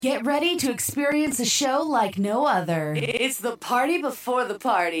Get ready to experience a show like no other. It's the party before the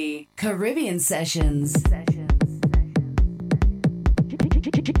party. Caribbean Sessions.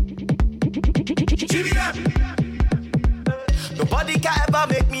 Nobody can ever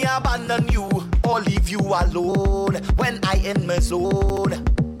make me abandon you or leave you alone when I in my zone.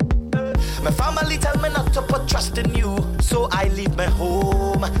 My family tell me not to put trust in you, so I leave my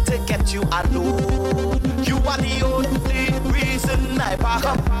home to get you alone. You are the only reason I pack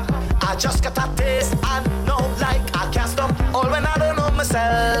up. I just got a taste and know like I can't stop. All when I don't know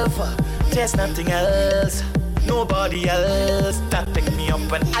myself, there's nothing else, nobody else that pick me up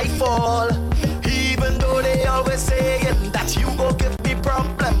when I fall. Even though they always saying that you gon' give me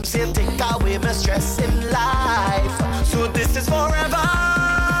problems, you take away my stress in life. So this is forever.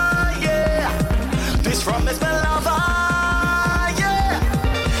 This from is my lover, yeah.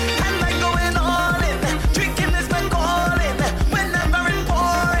 And I'm going all in. Drinking is my calling. Whenever it's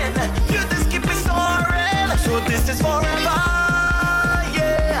pouring, you just keep me soaring. So this is forever,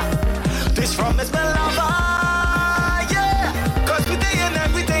 yeah. This from is my lover, yeah. Cause we day and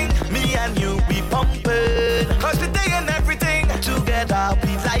everything, me and you be pumping. Cause we day and everything, together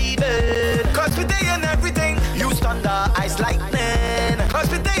we lighting. Cause we day and everything, you thunder, ice lightning. Cause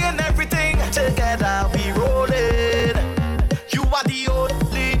we day and everything, together we rolling. You are the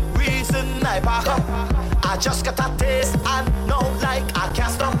only reason I back up. I just got a taste and know like I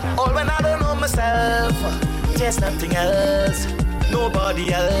can't stop. All when I don't know myself, there's nothing else,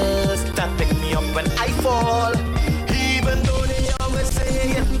 nobody else that pick me up when I fall. Even though they always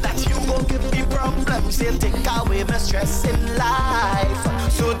saying that you gon' give me problems, they take away my stress in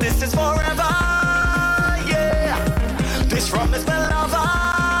life. So this is forever, yeah. This from is my lover.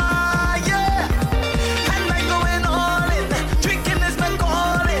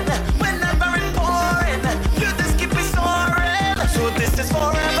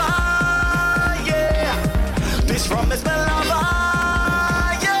 Forever, yeah. This from is my lover,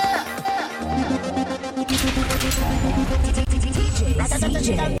 yeah.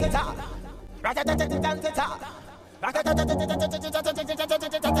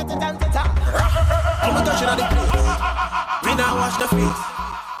 I'm a touching on the place. We now watch the face.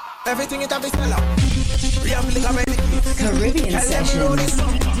 Everything it have is sell out. We have liquor already. Caribbean Sessions.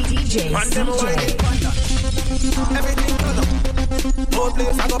 DJ. Everything done up. Whole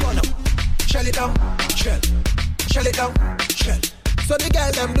place I go burn up. Shell it down, shell. Shell it down, shell. So the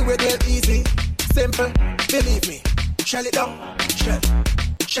girl them do it real easy. Simple, believe me. Shell it down, shell.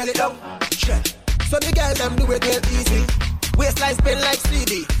 Shell it down, shell. So the girl them do it real easy. Waistline spin like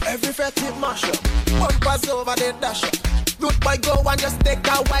CD. Every fret hit mash up. Bumpers over the dash up. Good boy go and just take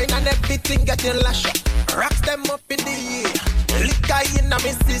a wine and everything getting lash up. Rocks them up in the air. Liquor in my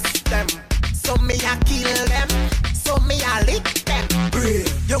system. So me a kill them. So me a lick them. Brave,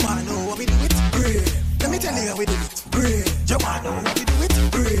 you wanna know how we do it? Brave, let me tell you how we do it. Brave, you wanna know how we do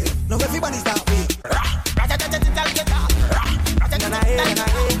it? Brave, now everybody's that way.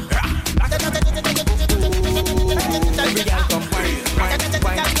 Every girl come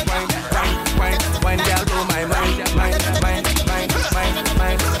wine, girl blow my mind,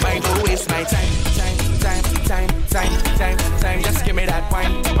 don't waste my time. Just give me that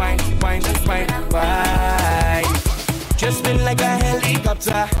wine. Just been like a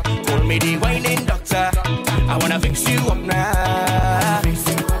helicopter. Call me the whining doctor. I wanna fix you up now.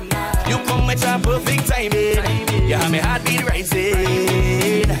 You come with your perfect timing. You have me heartbeat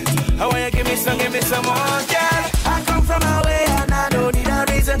rising. I want you give me some more, girl. I come from away and I don't need a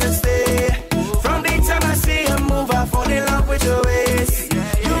reason to stay. From the time I see you move, I fall in love with your ways.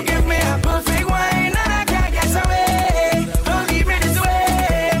 You give me a perfect wine and I can't get away. Don't leave me this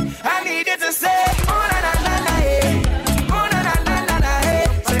way. I need you to say, oh na na na na hey. Oh na na na na na hey.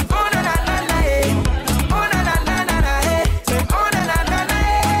 Say oh na na na na hey. Oh na na na na na hey. Say oh na na na na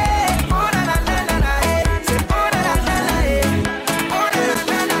hey. Oh na na na na na hey. Say oh na na na na hey. Oh na na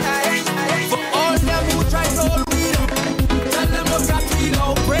na na hey. For all them who try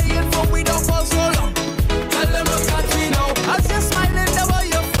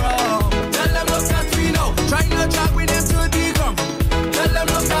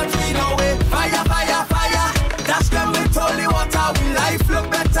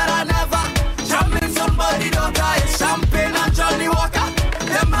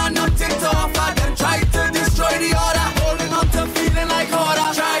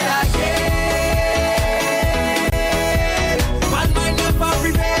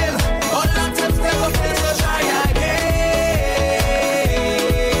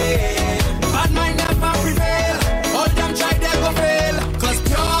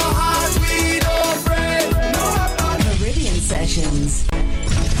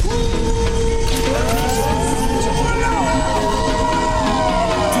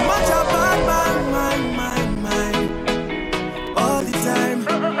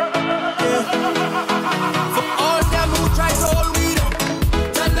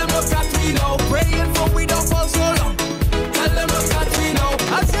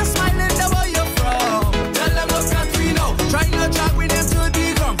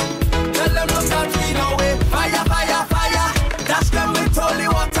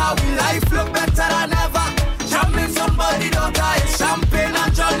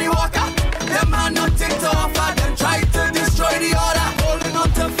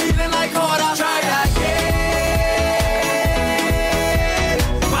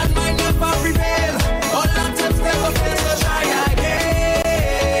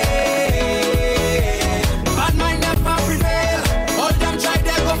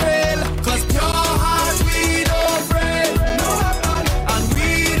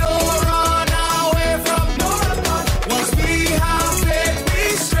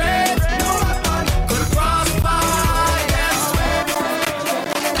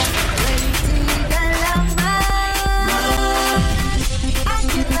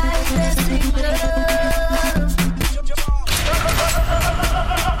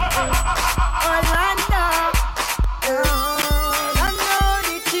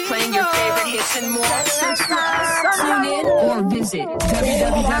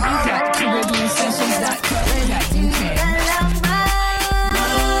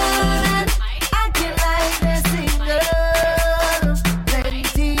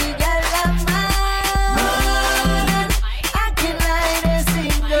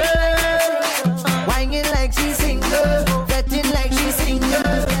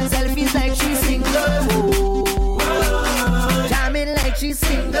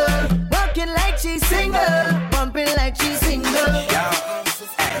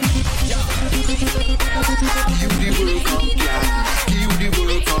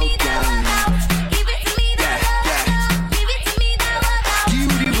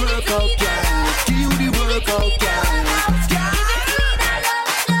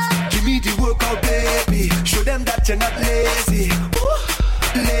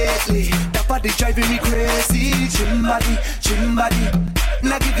Driving me crazy, chimbadi, chimbadi.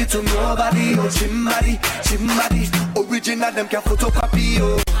 Nah give it to nobody, oh chimbadi, chimbadi. Original them can photocopy,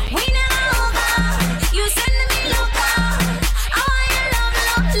 oh. We never over, you sending me loca. I want your love,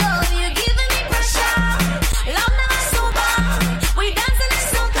 love, love. You giving me pressure, love never sober. We dancing in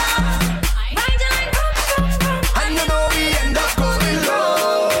soca, riding like vroom, vroom, vroom. And you know we end up going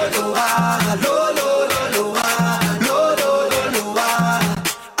low, low, low, low, low, low, low, low, low, low,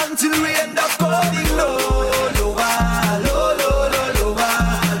 until we end up going low, low, low, low, low, low,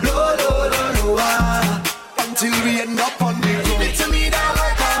 low, low, low, until we end up on the road. Give it to me that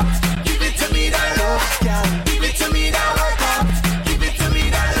work up, give it to me that love, yeah. Give it to me that work up, give it to me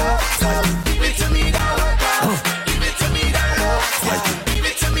that love, yeah. Give it to me that work up, give it to me that love, yeah. Give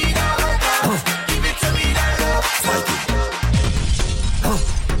it to me that work up, give it to me that love,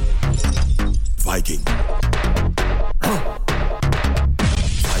 Viking.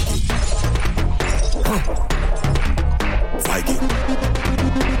 Viking.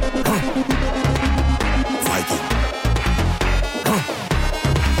 Viking.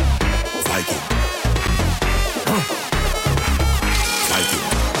 Viking. Viking.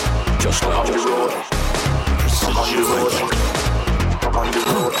 Just go on the road. Come on the road. Come on the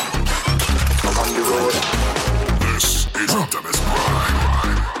road. Come on the road. This is Optimus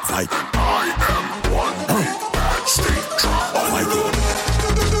Prime. Viking. I am one big bad state drop. Viking.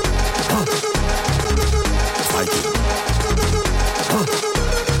 Viking.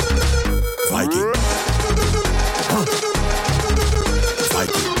 Viking.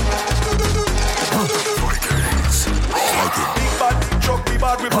 Viking. Vikings. Viking. Big bad truck, we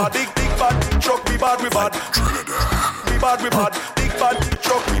bad, we bad. Big bad truck, we bad, we bad. Trinidad. We bad, we bad. Big bad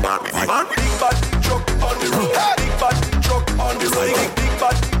truck, we bad, we bad. Big bad truck on the road. Big bad truck on the road. Big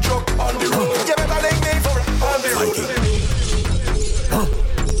bad truck on the road. You better link me for on the road.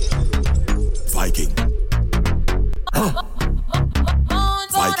 Viking. Viking.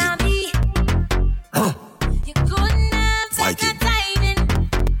 You couldn't have such a Viking. timing.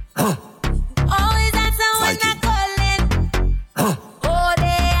 Always have someone Viking. that calling. All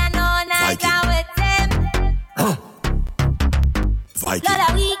day and all night Viking. I'm with them. Viking. Not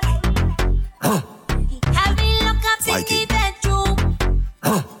a week. Have me look up in the Viking. bedroom.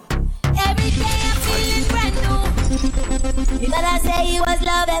 Every day I'm feeling brand new. You better say it was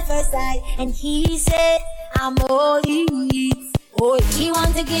love at first sight, and he said I'm all he needs. Oh, if he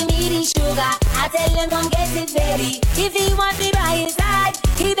want to give me the sugar, I tell him come get it, baby. If he want me by his side,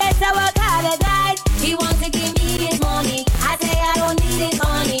 he better work harder, guys. He want to give me his money, I say I don't need his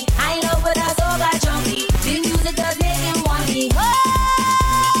money. I love with us all got chunky. The music does make him want me. Oh,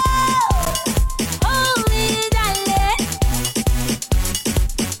 oh, me darling.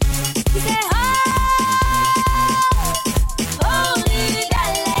 He say, oh, oh, me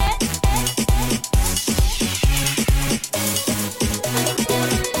darling.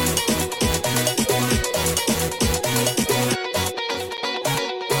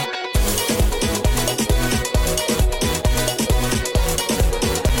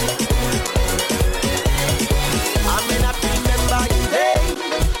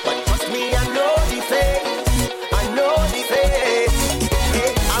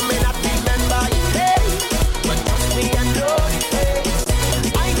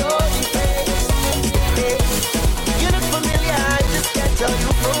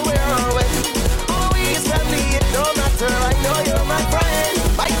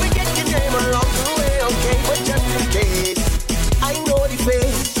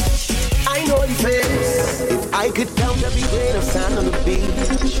 I could count every grain of sand on the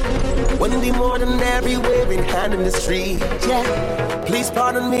beach. Wouldn't be more than every waving hand in the street. Yeah. Please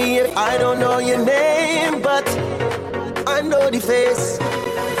pardon me if I don't know your name, but I know the face.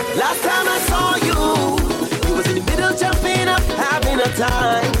 Last time I saw you, you was in the middle jumping up, having a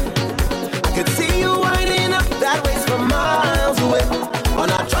time. I could see you winding up that waist from miles away.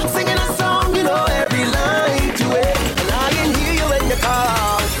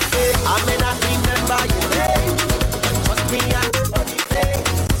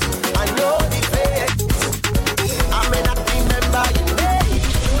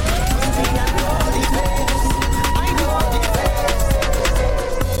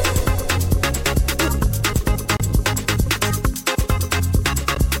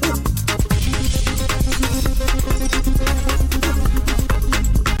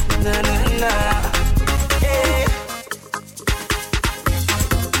 na. Yeah.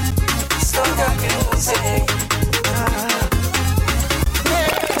 Soca music.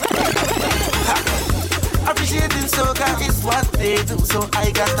 Appreciating soca is what they do, so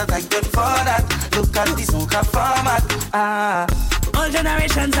I got to thank them for that. Look at the soca format. All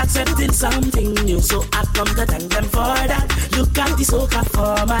generations accepting something new, so I come to thank them for that. Look at the soca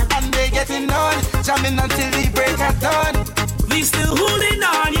format, and they getting on, jamming until the break of dawn. We still holding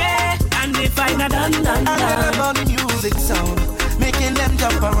on, yeah, and they find a done. And then about the music sound, making them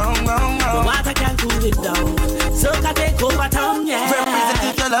jump around. The water can't cool it down. Soca take over town, yeah.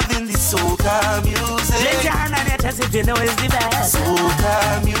 Representing your love in the soca music. Lift your hand on your chest if you know it's the best.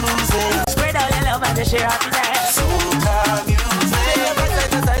 Soca music. Spread all your love and the share happiness. Soca music.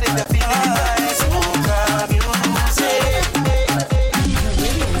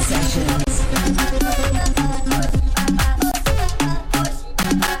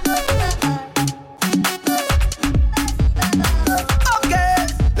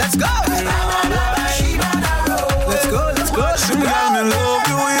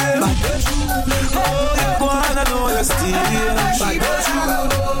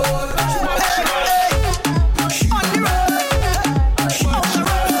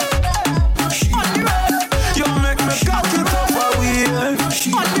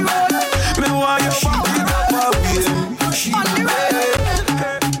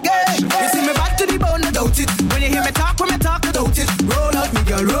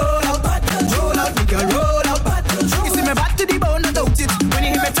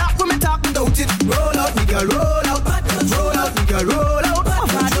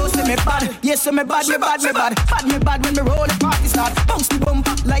 Me bad when me roll the party start. Bounce the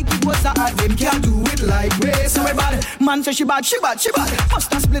bumper like it was a hard game. Can't do it like way. So me bad, man say she bad.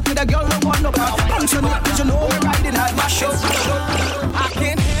 Must have split with a girl who want no part. Punch your neck, you know me riding hard. Mash up. I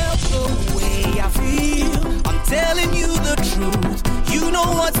can't help the way I feel. I'm telling you the truth. You know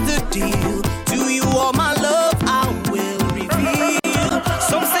what's the deal. To you all my love I will reveal.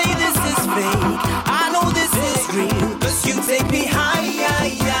 Some say this is fake. I know this is real. 'Cause you take me high.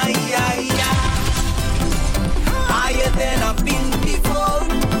 Higher than I've been before.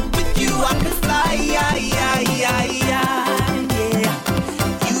 With you I can fly, yeah.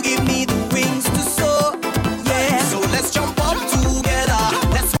 You give me the wings to soar, yeah. So let's jump up together,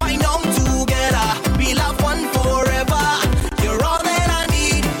 let's wind down together. We love one forever. You're all that I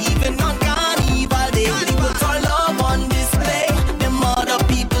need, even on Carnival Day. We put our love on display. Them other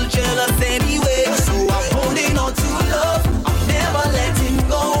people jealous anyway. So I'm holding on to love, I'm never letting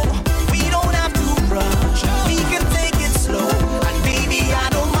go. We don't have to rush, we can take it slow. And baby, I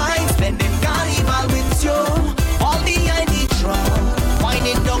don't mind spending Carnival with you. All the ID drum,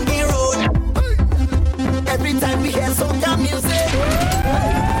 winding down the road. Every time we hear soca music,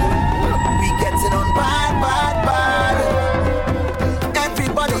 we getting on bad.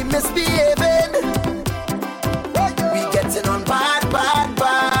 Everybody misbehaving. We getting on bad.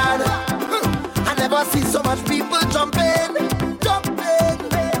 I never see so much people jumping.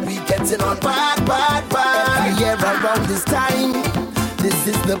 We getting on bad. Yeah, around this time, this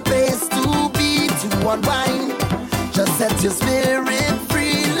is the place to be, to unwind. Just set your spirit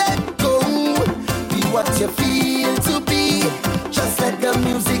free, let go. Be what you feel to be. Just let the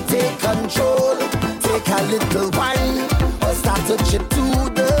music take control. Take a little wine, or start to chip to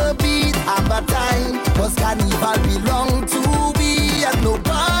the beat. Have a time, 'cause Carnival belong to me, and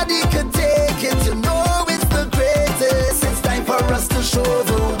nobody can take it. You know it's the greatest. It's time for us to show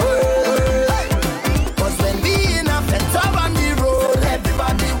the world. 'Cause when we in a fete on the road,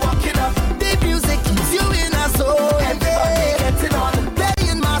 everybody walking up. The music keeps you in a soul. Everybody getting on,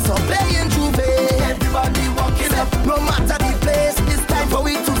 playing mass or playing Juve. Everybody walking up, no matter the place. It's time for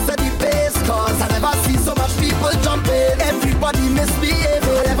we to set the pace. 'Cause I never see so much people jumping. Everybody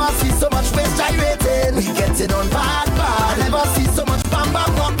misbehaving. I never see so much waist gyrating. We getting on bad. I never see so much bamba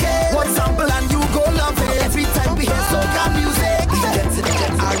walking. One sample and you go love it. Every time we hear soca music, we getting.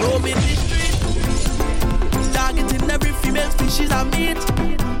 I roam in the street, targeting every female species I meet.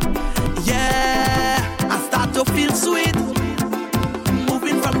 Yeah, I start to feel sweet.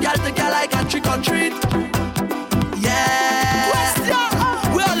 Moving from girl to girl like a trick or treat. Yeah,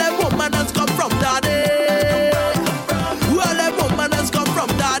 where all them woman has come from, daddy? Where all them woman has come from,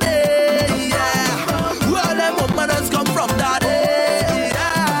 daddy? Yeah, where all them woman has come from, daddy?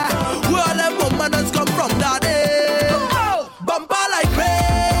 Yeah, where all them woman has come from, daddy? Bumper like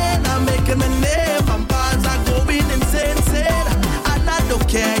rain, I'm making my name. Bumpers are going insane, and I don't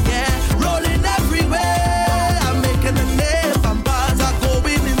care, yeah. Rolling everywhere, I'm making a name. Bumpers are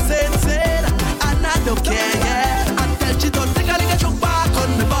going insane, and I don't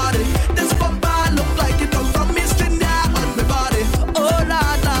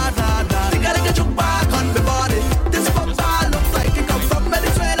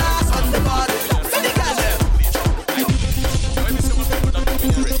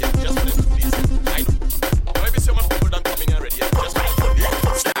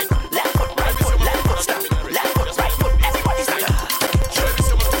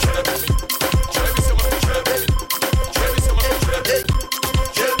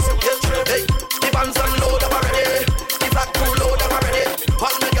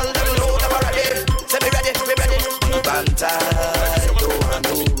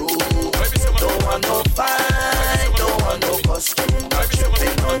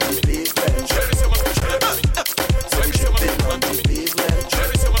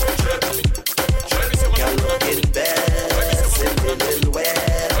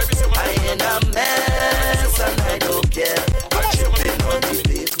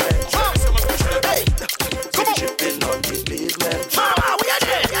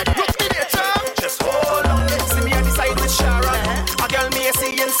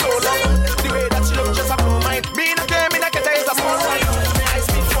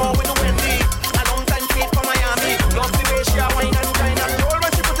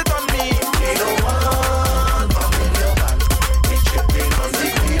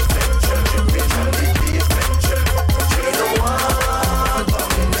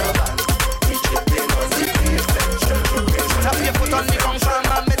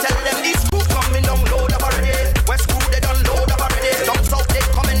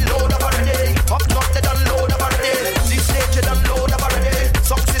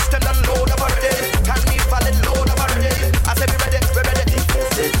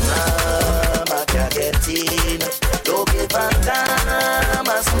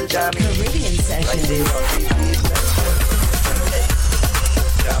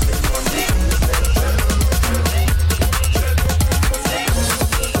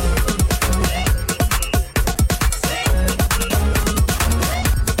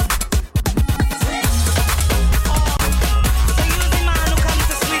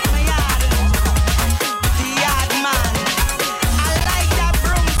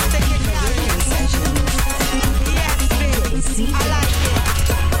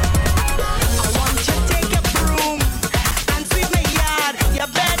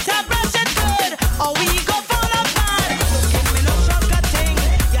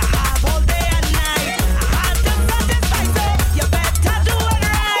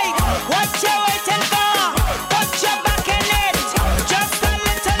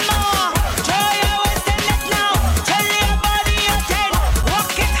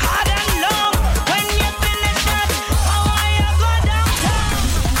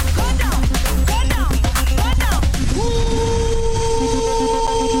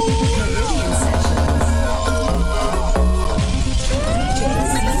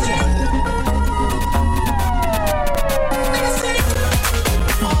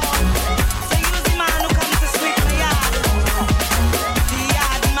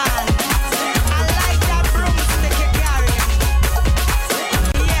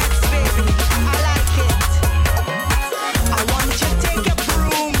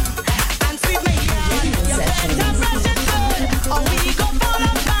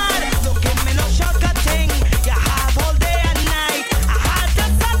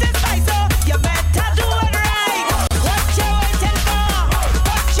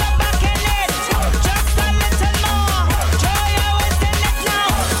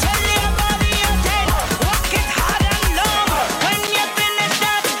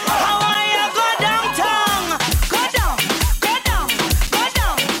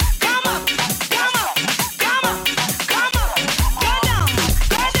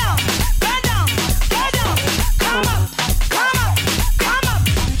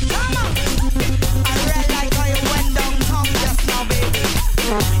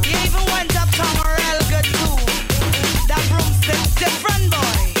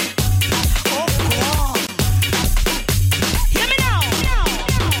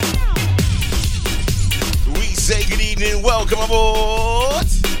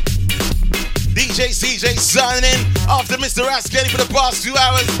signing in after Mr. Rascality for the past 2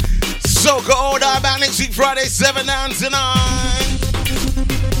 hours. Soca all day back next week, Friday, 7 down to 9.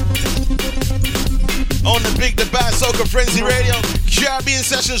 On the Big The Bad Soca Frenzy Radio, Caribbean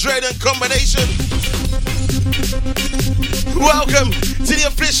Sessions Radio and Combination. Welcome to the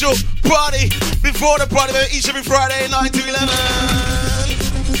official party before the party, baby, each every Friday, 9 to 11.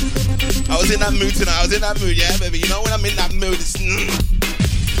 I was in that mood tonight. I was in that mood, yeah, baby. You know when I'm in that mood, it's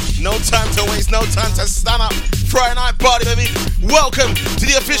no time to waste, no time to stand up. Friday night party, baby. Welcome to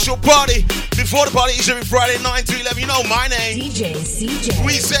the official party before the party each every Friday, 9 to 11. You know my name. DJ CJ.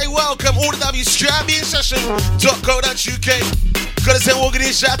 We say welcome all the Caribbean Session.co.uk. Gotta say welcome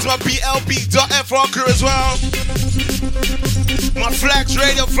in shout out to my BLP.FR crew as well. My Flax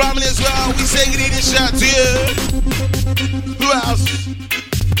Radio family as well. We say good evening shout out to you. Who else?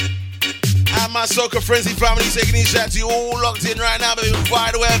 And my Soca Frenzy family say good evening shout out to you all locked in right now, baby.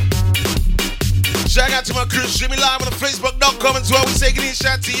 Fire the web. Shout out to my crew streaming live on the Facebook.com as well. We say good evening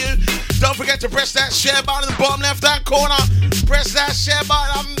shout out to you. Don't forget to press that share button in the bottom left hand corner. Press that share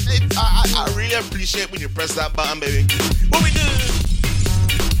button. I really appreciate when you press that button, baby. What we do?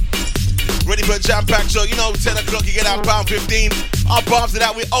 Ready for a jam-packed show. You know, 10 o'clock you get our pound 15. Up after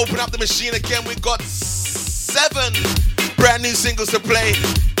that, we open up the machine again. We got 7 brand new singles to play.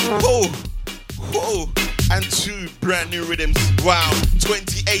 Whoa. And 2 brand new rhythms. Wow.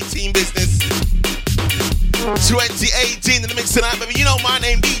 2018 business. 2018 in the mix tonight, baby. You know my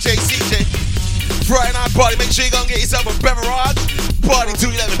name, DJ CJ. Friday night party. Make sure you go and get yourself a beverage. Party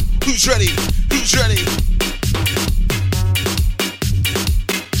 211. Who's ready? Who's ready?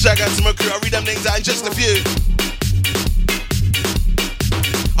 Shout out to my crew. I'll read them names out in just a few.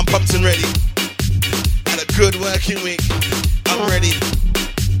 I'm pumped and ready. Had a good working week. I'm ready.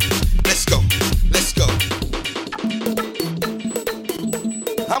 Let's go. Let's go.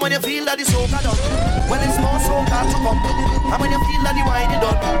 And when you feel that the soca done, well it's more soca to come. And when you feel that the whining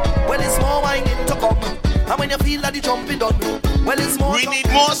done, well it's more whining to come. And when you feel that the jumping done, well it's more. We need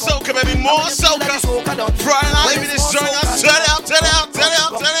more soca, baby, more soca. Friday night, baby, this joint us. Turn it up, turn it up, turn it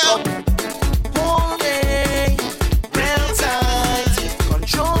up, turn it up. Hold me, real tight,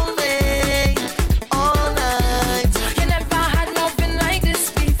 control me all night. You never had nothing like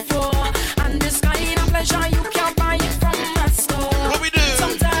this before, and this kind of pleasure you can't buy it from that store. What we do?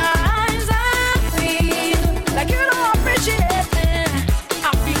 Sometimes I feel like you don't appreciate me.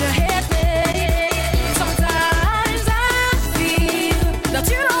 I feel you hate me. Sometimes I feel that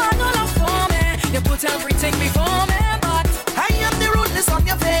you don't have no love for me. You put everything before me, but I am the rudeness on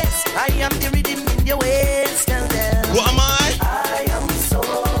your face. I am the rhythm in your ways. Tell them. What am I? I am so.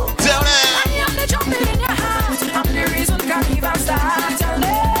 Tell them. I am the jumping in your heart. I'm the reason can't even start. Tell them.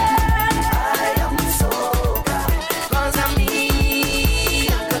 I am so. Cause I'm me, a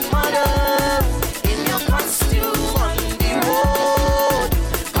good mother. In your costume on the road.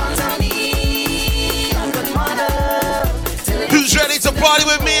 Cause I'm me, a good mother. Who's ready to party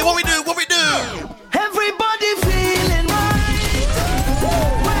with me? What we do? What we do? Everybody feeling right.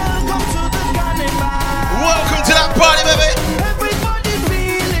 Welcome to the carnival. Welcome to that party, baby. Everybody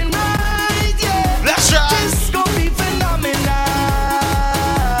feeling right, yeah. That's right. This gon' be phenomenal.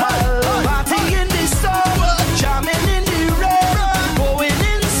 Party in the sun, jamming in the rain, going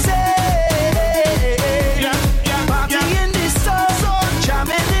insane. Party in the sun,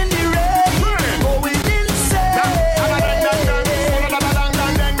 jamming in the rain, going insane.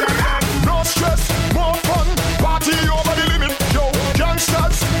 No stress, more fun, party over the limit. Yo,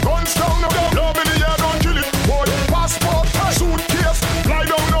 gangsters, guns down, no love in the air, don't kill it. Boy, passport, suitcase, fly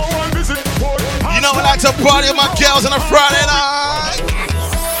down, no one visit. Boy, You know I like to party with my girls on a Friday night.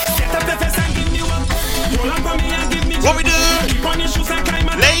 What we do?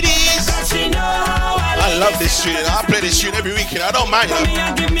 Ladies, I love this tune. I play this tune every weekend. I don't mind you.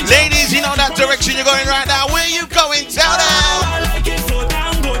 Ladies, you know that direction you're going right now. Where you going? Tell them.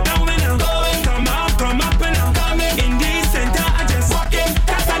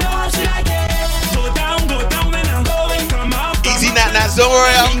 Easy Nat, don't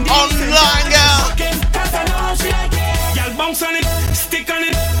worry, I'm online, girl. Y'all bounce on it, stick on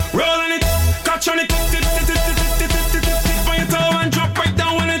it, roll on it, catch on it. On your toe and drop right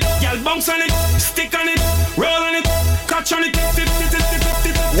down on it. Y'all bounce on it, stick on it, roll on it, catch on it.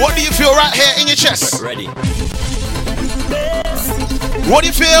 What do you feel right here in your chest? Ready. What do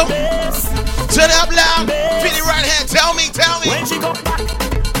you feel? Turn it up loud. Feel it right here. Tell me, tell me. When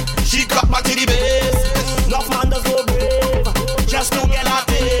she got back to the base. Love man does go brave. Just to get her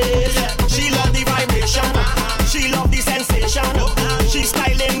face. She love the vibration. She love the sensation. She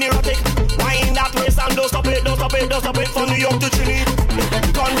styling erotic. Wind that waist and don't stop it, don't stop it, don't stop it. From New York to Trinidad.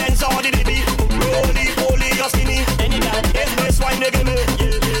 Condense all the beat. Roly poly.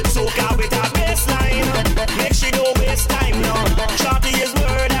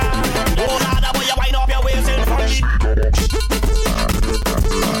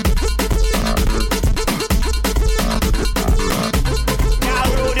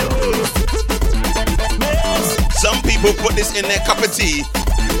 who put this in their cup of tea.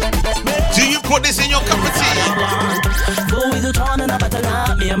 Do you put this in your cup of tea?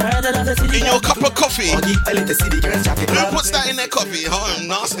 In your cup of coffee? Who puts that in their coffee? Oh,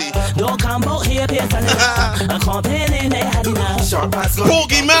 nasty.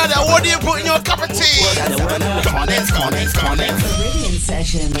 Porgy Murder, what do you put in your cup of tea? Caribbean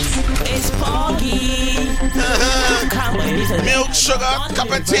Sessions. It's Porgy. Milk, sugar, cup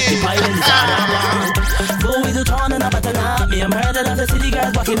of tea.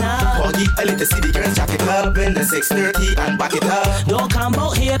 Porgy, I let the city girls jack it up in the 6:30 and back it up. Don't come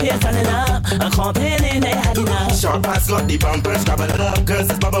out here, pay standing up. I'm complaining they had enough. Short pants got the bumpers, grab it up. Girls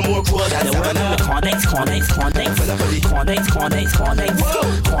is baba more cool than The word of the Cornex.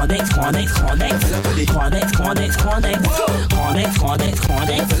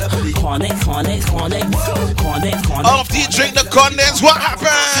 After you drink the condense, what happens?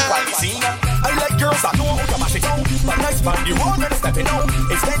 I like girls that know how to mash it down. But nice man, you want to step it out.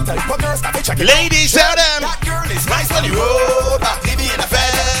 It's that type of girls that they check it out. Ladies, tell them. That girl is nice on the road, but TV in a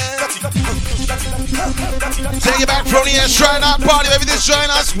bed. Take it back from the Shrine Out Party. Baby, this join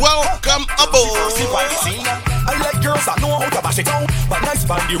us. Welcome aboard. I like girls that know how to mash it down. But nice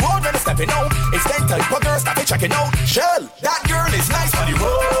man, the road when they stepping out. It's that type of girls that they checking out. Shell, that girl is nice on the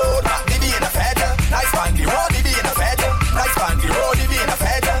road, but TV in a bed. Nice man, the road, TV in a bed. Nice man, the road, TV in a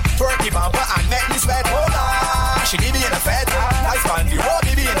bed. Twerk the bumper and make me sweat. Hold on, she TV in a bed. Nice man, the road,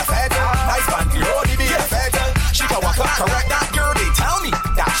 TV in a bed. Nice man, the road, TV in a bed. She can walk up, correct that girl. They tell me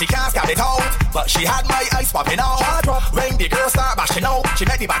that she can't scab it out, but she had my eyes popping out. When the girl start bashing out, she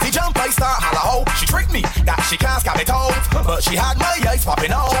make the body jump, I start holla out. She tricked me that she can't scab it out, but she had my eyes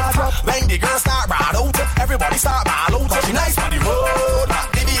popping out. When the girl start ride out, everybody start ball out. She nice on the road,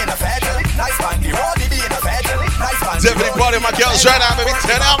 baby in a bed. Nice on the road, baby in a bed. Nice on the road. Definitely party my girls right now, baby.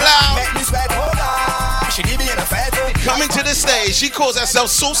 Turn up loud. Make me sweat, hold on. She give me in a bed. Coming to the stage, she calls herself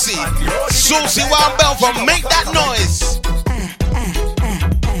Susie. Susie Wild Belfort, make that noise.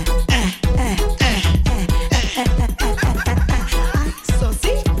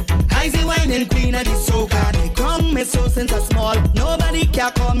 Icy whining queen of the soca. They come me so since I'm small. Nobody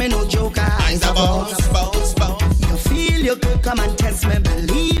can call me no joker. Eyes a bounce, bounce, bounce. You feel you could come and test me.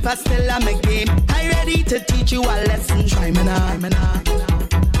 Believe I still am a game. I ready to teach you a lesson. Try me now.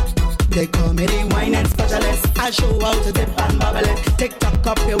 They call me the wine and specialist. I show how to dip and bubble it. TikTok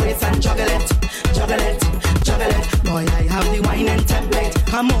up your waist and juggle it. Boy, I have the wine and template.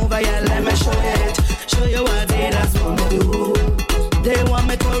 Come over here, let me show you it. Show you what they just want me to do. They want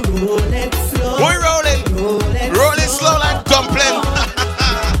me to roll it slow. We're rolling. Roll it slow like dumpling.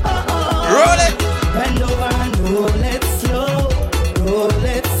 Roll it. Bend over and roll it slow.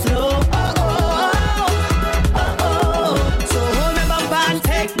 So hold me bumper and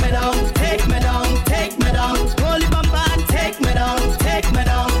take me down. Hold the bumper and take me down. Hold the bumper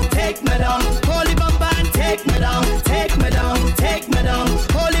and take me down. Hold the bumper and take me down.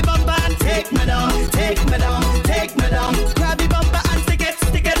 Grab the bumper and stick it.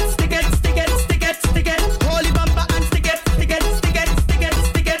 Hold the bumper and stick it.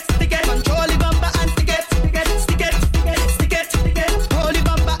 Control the bumper and stick it. Hold the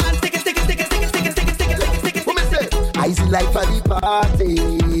bumper and stick it. Icy life for the party.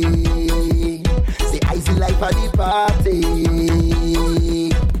 Say icy life for the party.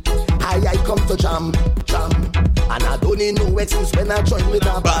 I come to jam. And I don't need no excuse when I join with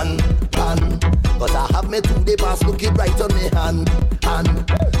a band. Cause I have me 2 day pass looking right on me hand.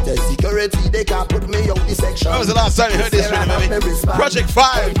 The security, they can't put me out the section. When was the last time you heard this rhythm, baby? Project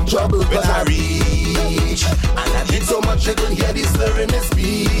 5. Trouble when I reach. And I did so much you could hear the slur in the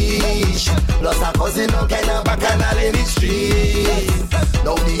speech. Plus a cousin no kind of bacchanal in the street.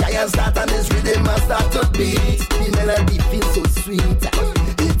 Now the iron start and this rhythm must start to beat. The melody feels so sweet.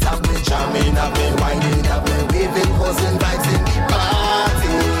 It have me jamming, have me whining, have me waving, causing vibes in the party.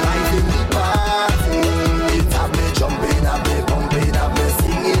 It have me jumping, have me pumping, have me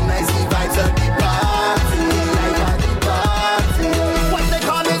singing nicely vibes at the party. Life at the party. What they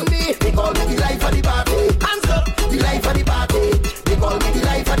calling me? They call me the life of the party. Hands up, the life of the party. They call me the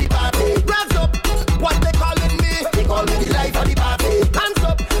life of the party. Hands up. What they calling me? They call me the life of the party. Hands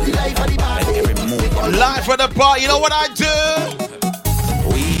up, the life of the party. Life of the party, you know what I do?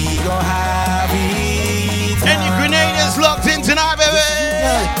 We gon' have it. Any Grenadians locked in tonight, baby?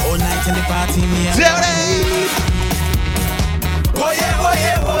 All night in the party, me and Tell them. oh yeah.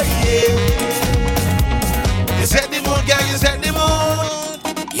 You set the mood, gang, you set the mood.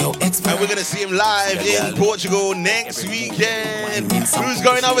 Yo, And we're gonna see him live in Portugal next weekend. Who's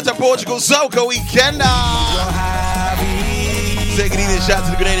going over to Portugal? Soca Weekender. Take it easy, shout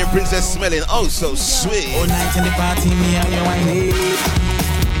to the Grenadian princess smelling oh so sweet. All night in the party, me and you whining.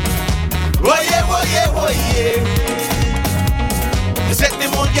 Oh yeah, oh yeah, oh yeah. You set the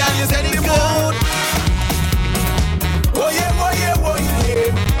mood, girl, you set the mood. Oh yeah, oh yeah, oh yeah.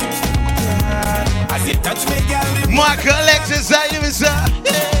 As you touch me, girl, Michael Alexis, how you doing, sir?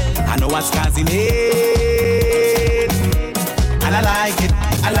 I know what's causing it, and I like it,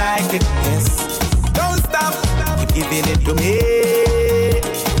 yes. Don't stop, keep giving it to me.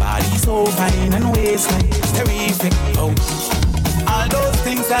 Body so fine and waistline terrific. Oh, all those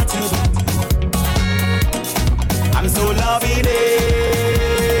things that you do, I'm so loving it.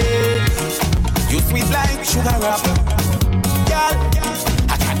 You sweet like sugar wrapper, girl.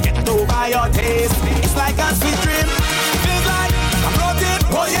 I can't get over your taste. It's like a sweet dream. Feels like I'm floating.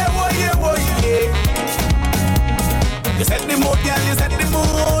 Oh yeah, oh yeah, oh yeah. You set the mood, girl. You set the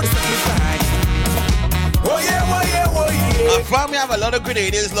mood. Oh yeah, oh yeah, oh yeah. I found we have a lot of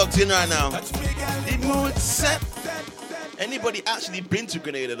Grenadians locked in right now. The mood set. Anybody actually been to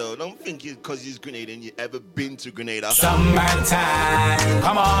Grenada though? Don't think because you're Grenadian you ever been to Grenada. Summertime,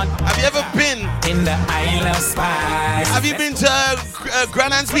 come on. Have you ever been in the Isle of Spice? Have you been to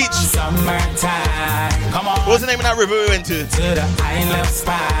Grand Anse Beach? Summertime, come on. What's the name of that river we went to? To the Isle of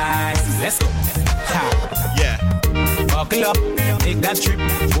Spice. Let's go. Ha. Yeah. Buckle up, take that trip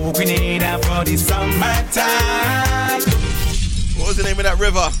to Grenada for the summertime. What was the name of that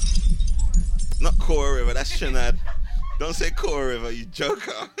river? Not Cora River, that's Shanad. Don't say Cora River, you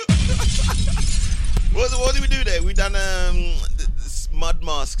joker. What did we do there? We done mud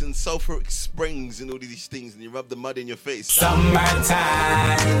masks and sulfuric springs and all these things, and you rub the mud in your face.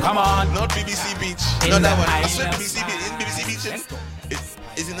 Summertime, come on. Not BBC Beach. Not that one. I said BBC Beach. Isn't BBC Beach?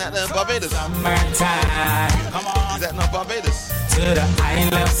 Isn't that Barbados? Summertime, come on. Is that not Barbados? To the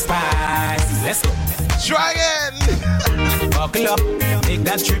Isle of Spice. Let's go. Try again. Buckle up, take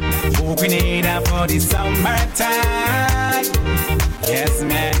that trip to Grenada for the summertime. Yes,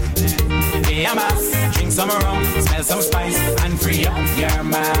 man. Be a mass, drink some rum, smell some spice, and free up your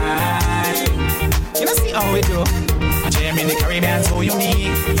mind. You know, see how we do. A gem in the Caribbean, so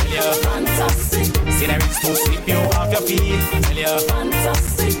unique. Tell you, fantastic. Sceneries to sweep you off your feet. Tell you,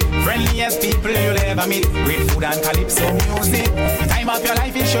 fantastic. Friendliest people you'll ever meet. Great food and calypso music. Time of your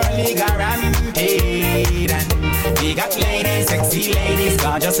life is surely guaranteed. And we got ladies, sexy ladies,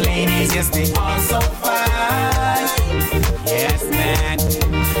 gorgeous ladies. Yes, they all so fine. Yes, man.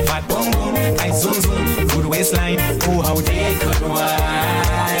 Fat boom boom, tight zoom zoom, good waistline. Oh, how they could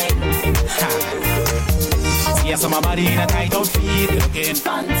wine. Ha. See some body in a tight outfit, looking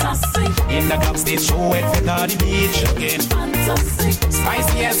fantastic. In the club stage show it fit on the beach, looking fantastic.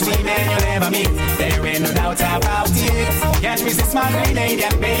 Spiciest women you'll ever meet, there ain't no doubt about it. Can't resist my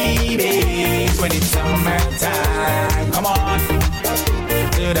Grenadian baby. When it's summertime, come on.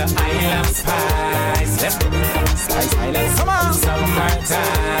 To the Isle of Spice. Let's go. Spice Island, come on.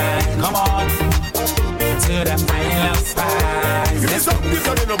 Summertime, come on. To the Isle of Spice. Let's go.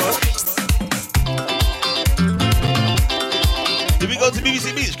 Did we go to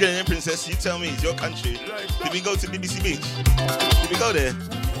BBC Beach, Grenadian Princess? You tell me, it's your country. Did we go to BBC Beach? Did we go there?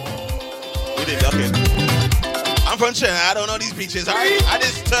 We did, okay. I'm from China, I don't know these beaches, alright? I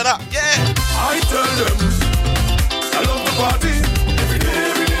just turn up, yeah. I tell them, I love the party. Every day,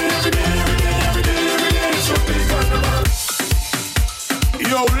 every day, every day, every day, every day, every day. Shopping carnival.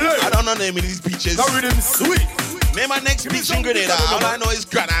 Yo, I don't know the name of these beaches. That rhythm sweet. Name my next beach in Grenada. All I know is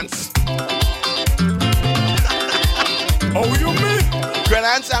Grand Anse. Oh, you mean? Grand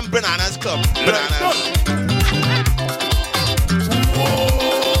Anse and Bananas Club. Bananas.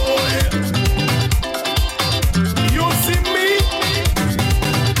 You see me?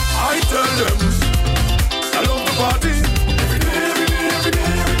 I tell them I love the party. Every day, every day, every day,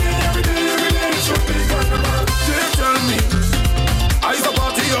 every day, every day, every day. Shopping carnival. They tell me I's a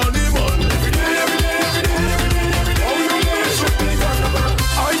party animal. Every day, every day, every day, every day, every day. Oh, you know shopping carnival.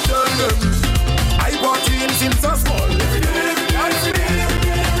 I tell them I party in Simpson Small. Every day, every day, every day, every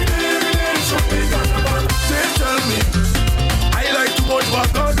day, every day, every day. Shopping carnival. They tell me I like too much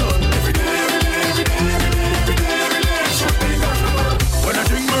work on. Every day, every day, every day, every day, every day, every day. Shopping carnival. When I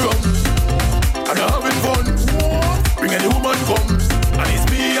drink my rum and I'm having fun, bring any woman come, and it's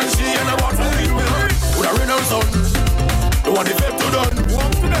me and she and I want to leave me. Would I rain out sun? Don't want the fed to done.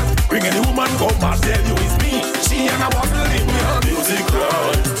 Bring any woman come, I tell you it's me. She and I want to leave me. Music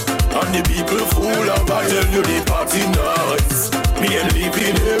right, and the people full of. I tell you the party nights. Me and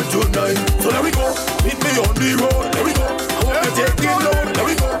leaving here tonight. So there we go, meet me on the road. There we go. I hope you take it low. There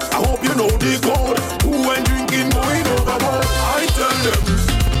we go. I hope you know the code. Who ain't drinking going overboard? I tell them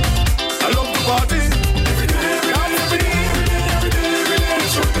I love the party. Every day, every day, every day, every day, every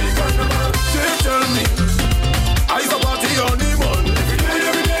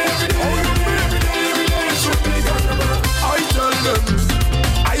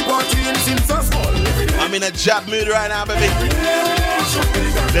right now, baby.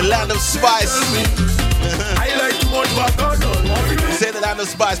 The land of spice. I like too much back. Say the land of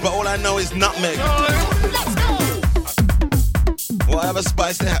spice, but all I know is nutmeg. Whatever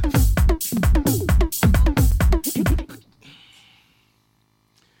spice they have.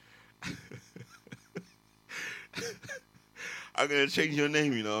 I'm gonna change your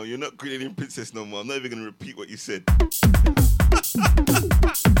name, you know. You're not Grenadian Princess no more. I'm not even gonna repeat what you said.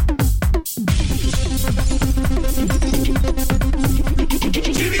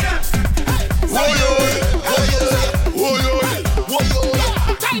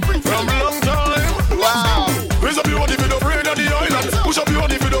 From a long time. Wow. Raise up your body for the brain of the island. Push up your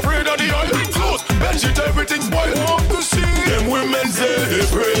body for the brain of the island. Close, bed sheet, everything's spoiled. Want to see them women say they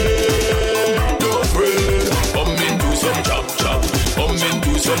pray. Don't pray. Come in, do some chop chop. Come in,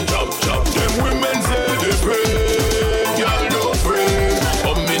 do some chop chop. Them women say they pray. Girl, don't pray.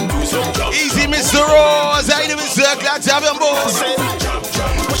 Come in, do some chop. Easy, Mr. Rose. I ain't even so glad to have you on board.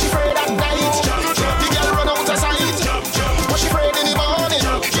 What she afraid at night? The girl run out of sight. What she afraid in the morning?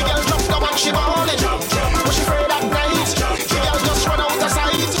 The girl jump down and she ballin'. What she afraid at night? The girl just run out of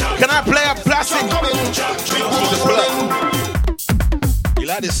sight. Can I play a plastic? You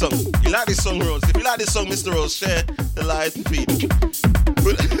like this song? You like this song, Rose? If you like this song, Mr. Rose, share the live feed.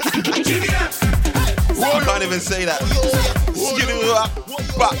 I can't even say that. Skinny up,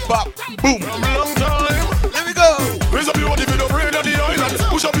 pop, pop, boom. Here we go. Raise up your body for the brain of the island.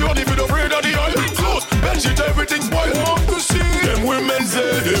 Push up your body for the brain of the island. Close, bed sheet, everything's spoiled. Want to see them women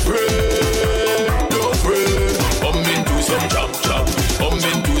say they pray. Don't pray. Come in, do some chop chop. Come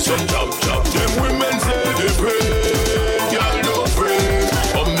in, do some chop chop. Them women say they pray. Girl, don't pray.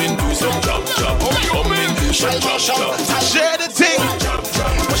 Come in, do some chop chop. Come in, do some chop chop. Share the thing.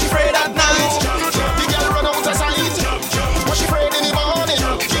 What she afraid at night? The girl run out of sight. What she afraid in the morning?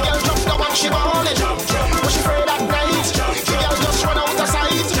 The girl jump down and she ballin'. What she afraid at night? The girl just run out of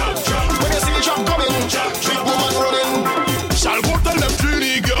sight. When you see the truck coming, big woman running. Shall go tell them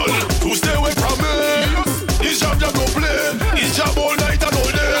Trini girl to stay away from me. His job just go play. His job all night and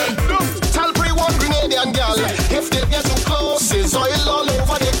all day. Tell pre-one Grenadian girl, if they get too close, it's oil all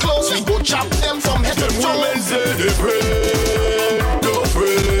over their clothes. We go chop them from head to Them toe. women say they pray. Don't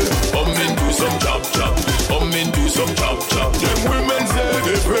pray. Come in, do some chop chop. Come in, do some chop chop. Them women say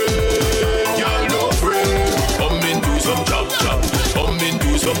they pray. Girl, don't pray. Come in, do some chop chop. Come in,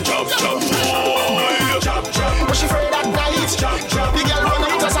 do some chop chop. What she afraid at night? The girl run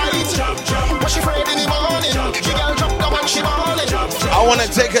out of sight. What she afraid in the morning? The girl jump down and she ballin'. I want to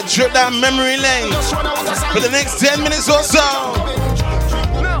take a trip down memory lane Just run out of sight. for the next 10 minutes or so.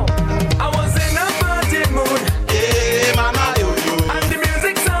 No, I was in a party mood, Hey, mama, yo, yo. and the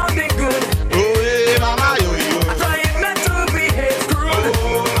music sounded good. Oh, hey, mama, yo, yo. I tried not to behave crude,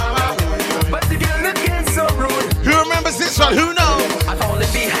 Oh, mama, yo, yo. but the girl looking so rude. Who remembers this one? Who knows? I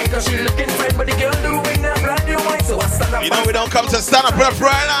falling behind cause she looking fine, but the girl doing a brand new wine, so I stand up. You know we don't come to stand up for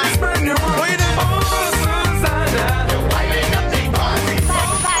Friday night. Brand new What you doing? Oh, Susanna,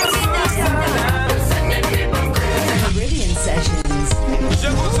 Caribbean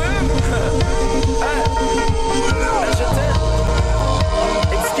Sessions.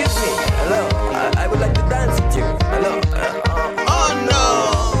 excuse me, hello, I would like to dance with you. Hello, Oh, no.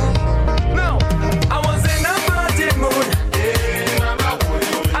 no, I was in a party mood,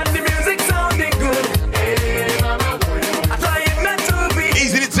 and the music sounded good. I tried not to be,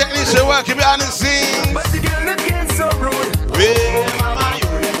 Easy the technician working behind the scenes. but the girl looking so rude. Hey, mama, yo,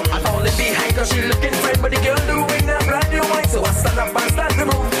 yo. I falling behind cause she looking fine, but the girl doing a brand new wine, so I stand up and start the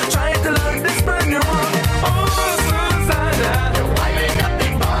move, trying to learn this brand new move. Oh, Susanna,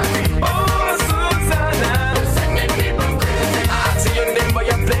 oh, Susanna, I see your name, but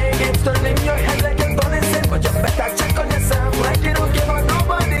you're playing games, turning your head like you're gonna sin, but you better check on yourself, like you don't give a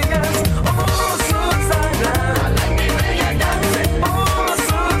nobody else. Oh, Susanna, oh,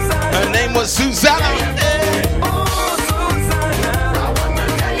 Susanna, Her name was Susanna. oh, Susanna,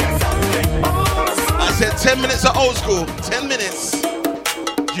 I said 10 minutes of old school. 10 minutes.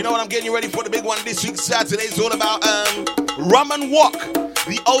 You know what? I'm getting you ready for the big one this week. Saturday is all about Rum and Walk,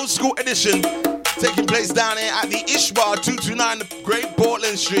 the old school edition, taking place down here at the Ish Bar 229 Great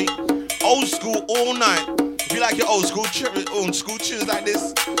Portland Street. Old school all night. If you like your old school tunes like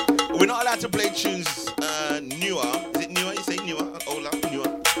this, we're not allowed to play tunes newer. Is it newer? You say newer? Older? Newer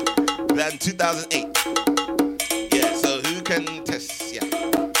than 2008. Yeah. So who can test? Yeah.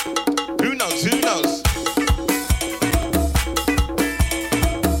 Who knows? Who knows?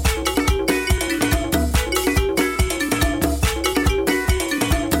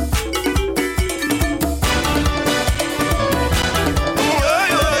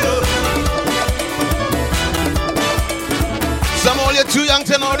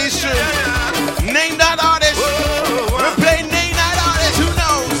 this tune. Name that artist. We're playing Name That Artist. Who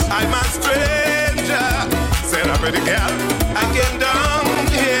knows? I'm a stranger. Said a pretty girl. I came down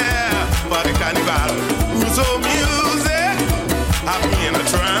here for the carnival. Who's so music? Have me in a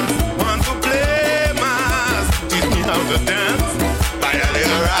trance. Want to play mass. Teach me how to dance. Buy a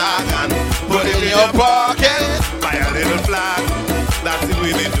little rock and put it in your pocket. Buy a little flag. That's the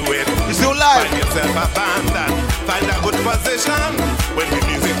way they do it. You still live? Find yourself a band and find a good position. When the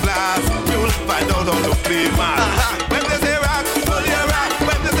music blasts, you'll find out how to play mass. When they say rock, pull your rock.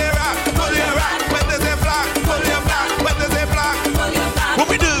 When they say rock, pull your rock. When they say black, pull your black. When they say black, pull your black. What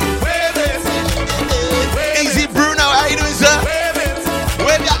we do? Wave it. Easy Bruno, how you doing, sir? Wave it.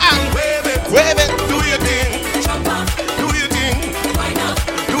 Wave your hand. Wave it. Wave it. Do your thing. Do your thing.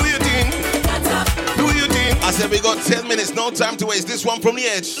 Do your thing. Do your thing. I said we got 10 minutes, no time to waste. This one from the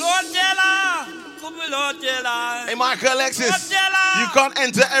edge. Hey, Michael Alexis, you can't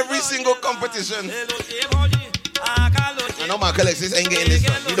enter every single competition. I know Michael Alexis ain't getting this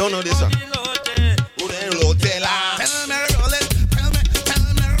one. You don't know this one.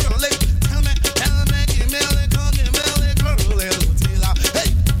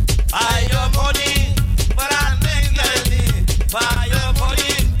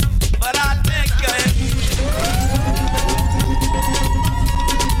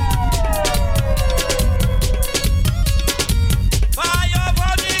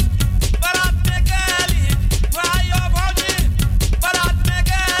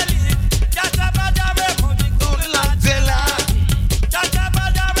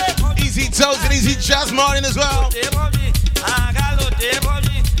 Easy Jazz Martin as well.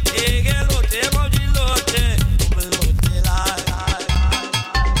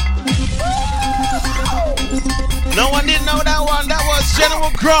 No one didn't know that one. That was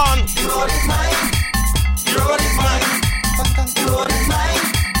General Kron.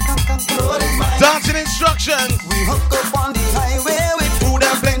 Dancing instructions. We hook up on the highway with food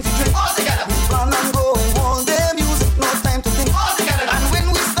and plenty drink. All together. We run and go and hold their music, no time to think. All together. And when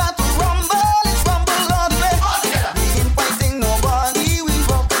we start to rumble, it's rumble all the way. All together. We ain't fighting nobody, we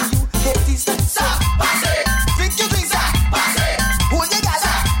welcome you. Hit these steps. Drink your drink, hold your gas.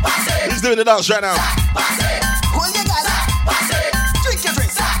 Who's doing the dance right now? Hold your gas. Drink your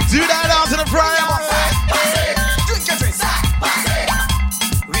drink. Do that down to the prior. Drink your drink.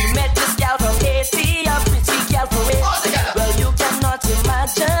 We met this gal from Haiti, a pretty gal from it. Well, you cannot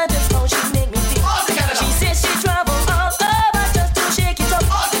imagine just how she make me feel. She says she travel all over just to shake it up.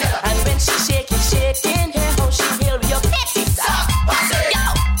 And when she shaking, hear how she hail with your petty stop. Yo,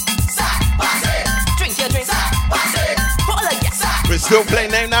 drink your drink. Hold a gas. We're still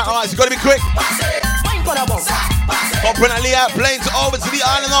playing Name That Artist. You gotta be quick. Wine for the bump. Hopping Aliyah planes over to the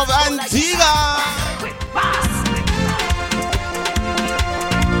island of Antigua.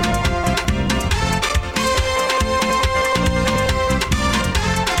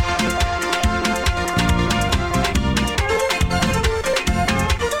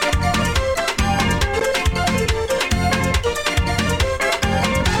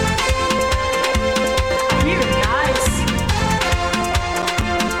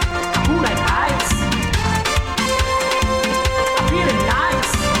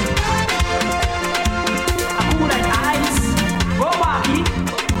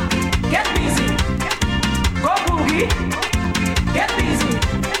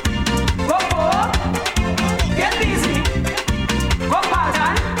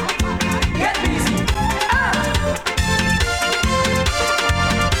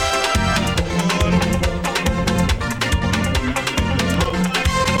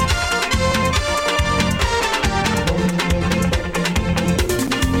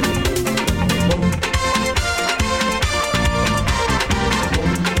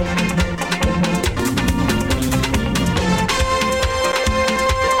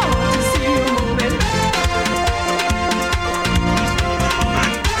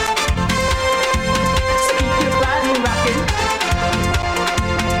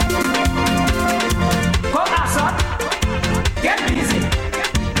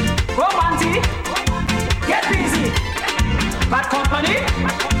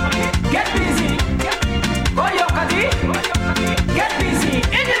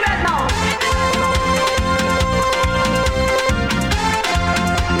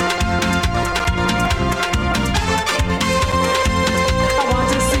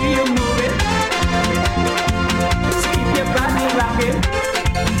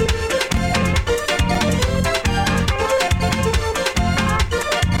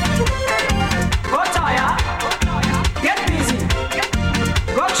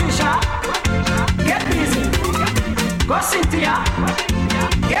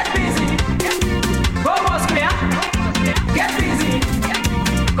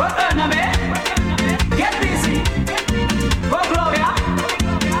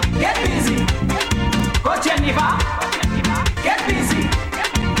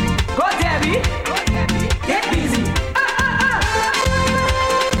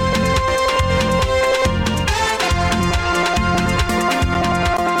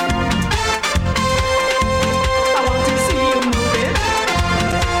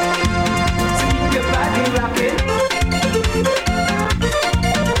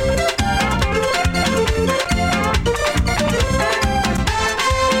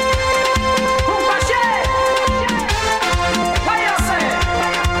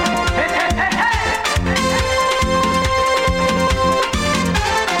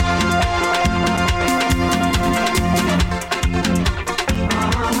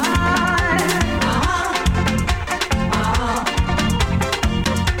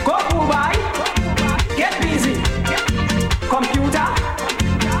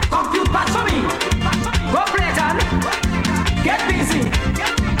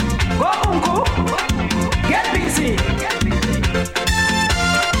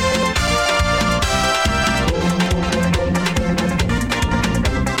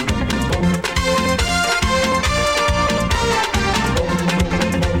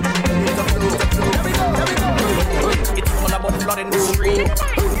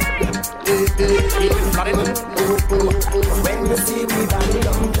 When you see me bang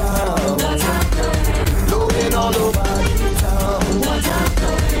down, blowing all over the town.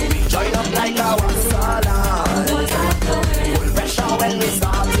 We join up like a wassail. Full pressure when we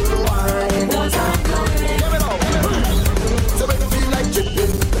start to wine. Give it up. So when you feel like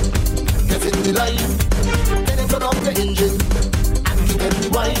dripping, get in the line, then you turn up the engine and keep it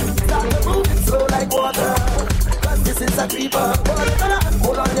rewind. Start to move it slow like water. This is a creeper,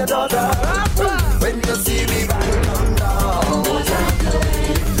 hold on your daughter. When you see me bang down,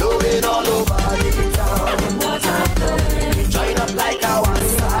 blowing all over the town. Join up like a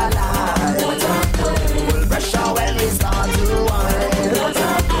wassail. Full pressure when we start to wine.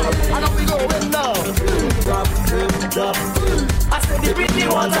 I know we going now. Drop, drip, drop. I said dip in the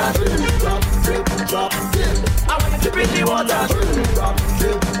water. Drop, drip, drop. I want you to dip in the water. Drop,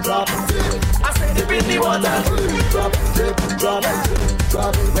 drip, drop. I said dip in the water. Drop, drip, drop,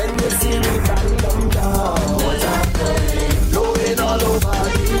 drop. When you see me bang down, blowing all over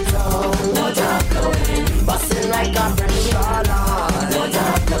the town. Busting like a pressure line.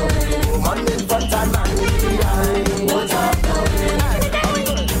 Woman in front and man behind.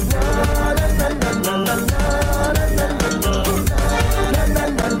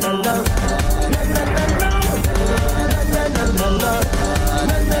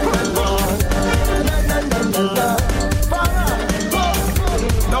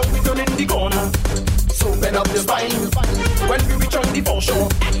 Up the spine. When we reach on the foreshore,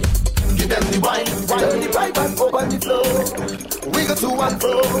 give them the wine. Turn the pipe and open the flow. We go to and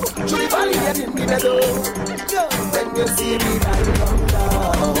fro, through the valley and in the meadow. When you see me bang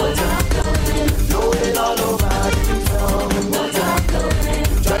down, blowing all over the town.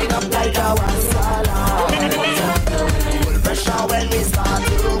 Join up like a wassail. Full pressure when we start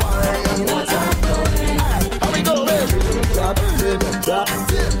to wine. How we go, baby? Drop, drip, drop.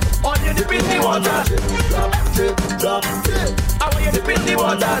 On you dip in the water. Drop, drip, drop. I want you dip in the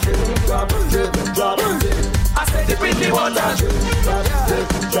water. Drop, drip, drop. I said dip in the water. Drop, drip,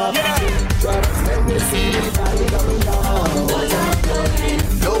 drop. Drop. When you see me bang down,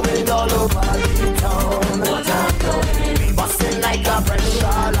 blowing all over the town. Busting like a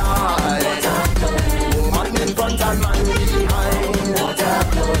pressure line. Woman in front and man behind.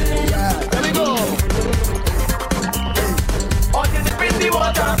 Yeah, there we go. On you dip in the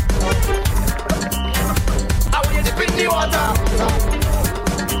water. I want you dip in the water.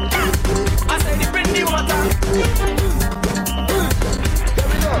 I say dip in the water. Here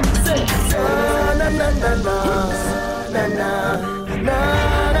we go. Say na na na na na na na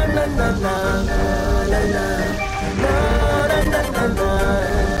na na na na.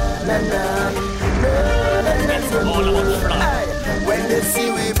 When they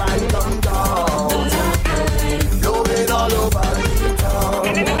see we bang down, blowing all over the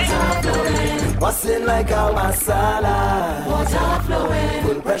town. Busting like a wassail. Water flowing.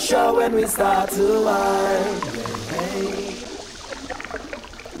 Full pressure when we start to wine.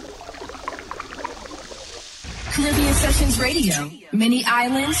 Caribbean Sessions Radio. Many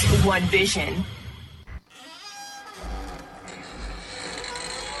islands, one vision.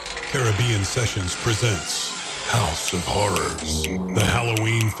 Caribbean Sessions presents House of Horrors, the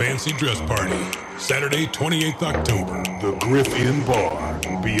Halloween Fancy Dress Party, Saturday, 28th October. The Griffin Bar,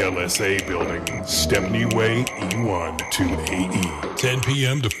 BLSA Building, Stepney Way, E1 2AE. 10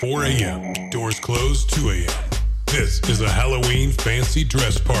 p.m. to 4 a.m. Doors closed 2 a.m. This is a Halloween fancy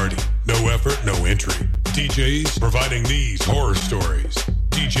dress party. No effort, no entry. DJs providing these horror stories.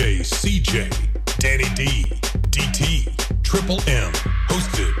 DJ CJ, Danny D, DT, Triple M,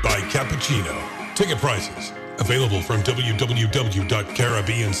 hosted by Cappuccino. Ticket prices available from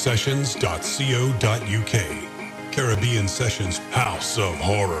www.caribbeansessions.co.uk. Caribbean Sessions House of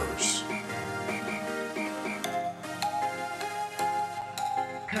Horrors.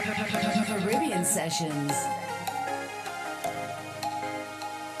 Caribbean Sessions.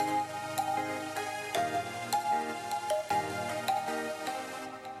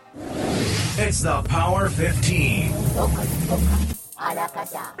 It's the Power 15.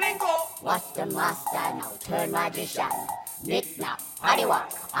 Alakazam. What's the master now? Turn magician. Knick-knack,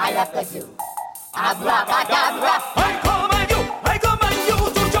 paddywhack, alakazoo. Abracadabra. I command you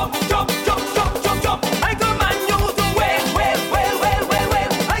to jump, jump, jump, jump, jump, jump. I command you to wail, wail, wail, wail, wail,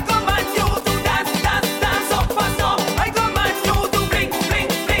 wail. I command you to dance, dance, dance up and down. I command you to blink, blink,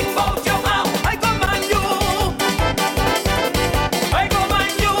 blink out your mouth. I command you. I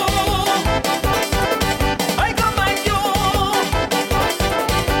command you. I command you.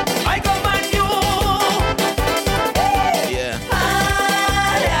 I command you.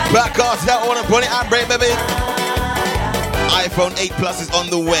 Back off that one and put it and break, baby. I iPhone 8 Plus is on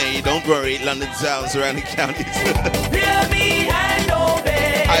the way. Don't worry, London town, surrounding counties. Hear me and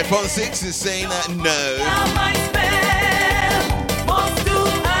obey. iPhone 6 is saying no. Now my spell must do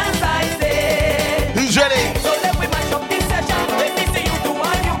as I say. Who's ready? So let me mash up this session. Let me see you do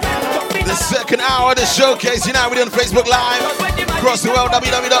all you can. The second hour of the showcase. You know, we're doing Facebook Live. Across the world,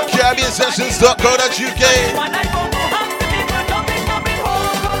 www.caribbeansessions.co.uk.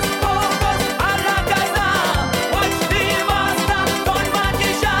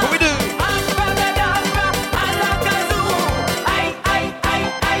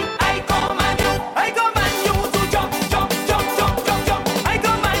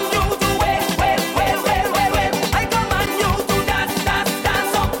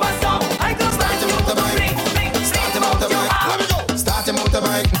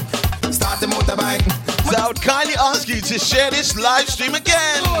 So I would kindly ask you to share this live stream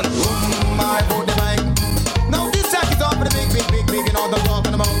again. Now this track is up for the big, and all the walk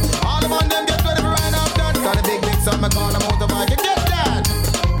on the mouth. All the man them get ready for right now. Got a big, son, I call them motorbike. You get that?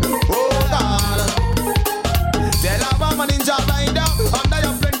 Hold on. Tell our man ninja flying down. Under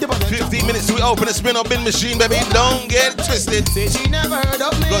your plenty potential. 15 minutes till we open a spin or bin machine, baby. Don't get it twisted. She never heard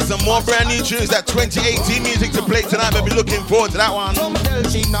of me. Got some more brand new tunes, that 2018 music to play tonight, baby. Looking forward to that one. Some tell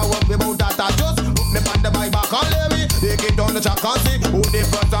she now what we about that. I just put me on the bike back on Larry. Take it on the track and see who the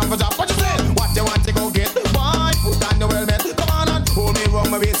first time for job. What you say? What you want to go get? Why? Put on the helmet. Come on and hold me wrong,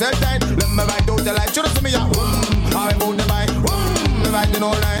 my waist and tight. Let me ride out the light. Should have seen me out. I hold the bike. Me riding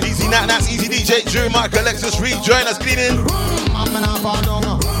all night. Easy Nat, that's Easy DJ, Drew, Mark, Alexis Reed, join us cleaning. I'm an up and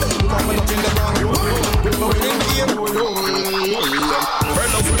down. Come and look in the ground. We're in the ear.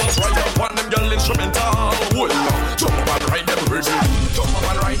 Fellas, we must ride up on them girl instrumental. Jump up and ride them ready. Jump up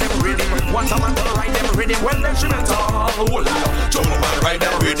and ride them ready. One time I'm gonna ride them ready. Well, instrumental. Jump up and ride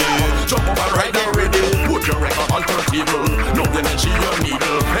them ready. Jump up and ride them ready. Put your record on the table. No energy or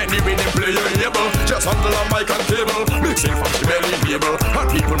needle. Any rhythm play your able. Just handle a mic and cable. Mixing from the belly table. And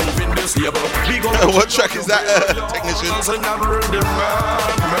people moving this table. What track is that, technician? Send that rhythm,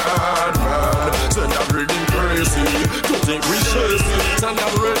 man. Send that rhythm crazy. Don't think we chasing. Send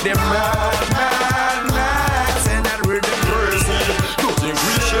that rhythm, man. Send that rhythm crazy. Don't think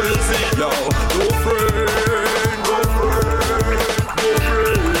we chasing. Yo, go friend, go friend, go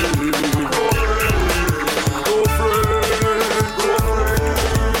friend, go friend, go friend, go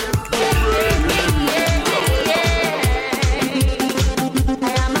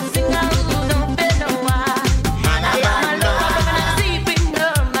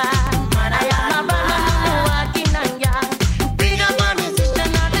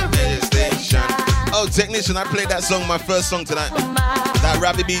Technician, I played that song, my first song tonight. That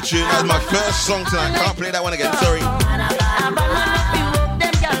Rabbit Beat tune, that was my first song tonight. Can't play that one again, sorry.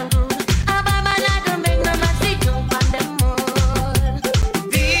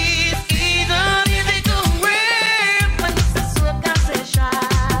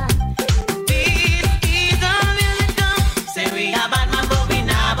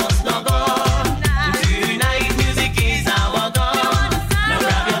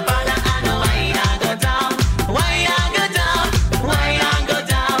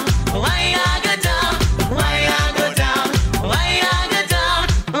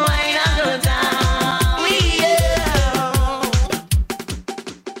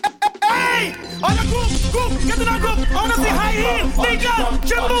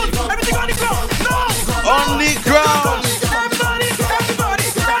 On the ground.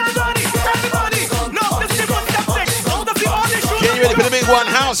 Get you ready for the big one,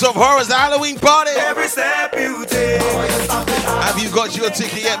 House of Horrors, the Halloween party. Every step you take. Have you got your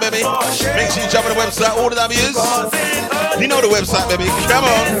ticket yet, baby? Make sure you jump on the website, all the W's. You know the website, baby. Come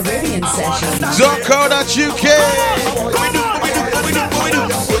on. .co.uk. We do.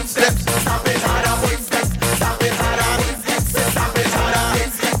 Footsteps.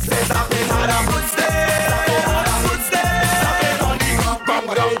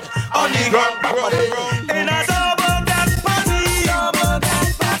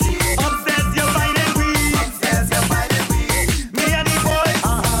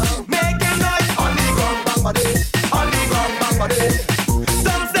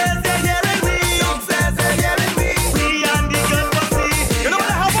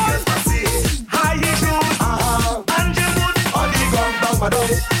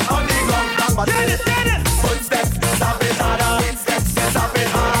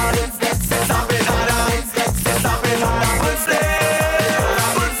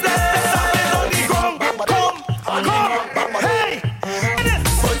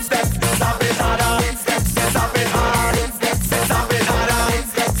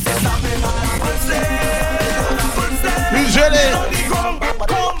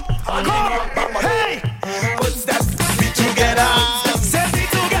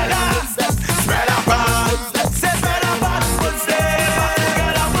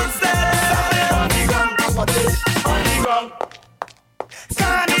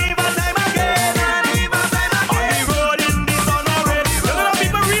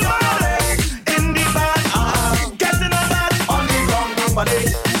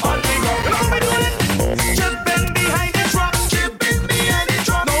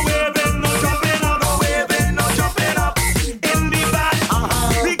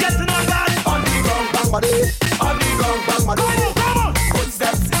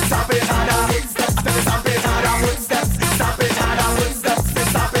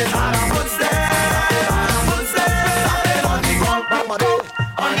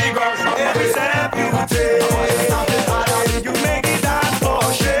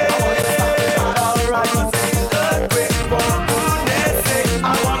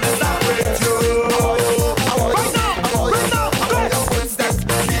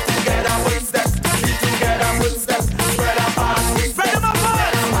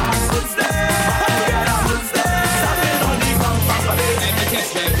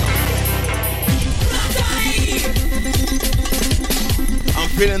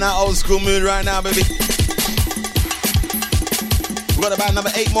 Feeling that old school mood right now, baby. We've got about another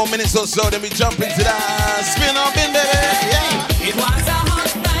 8 more minutes or so, then we jump into that spin up in, baby. Yeah. It was a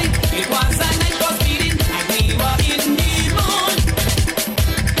hot night. It was a night for speeding, and we were in the mood.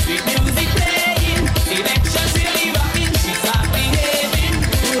 With music playing, elections really rocking. She started behaving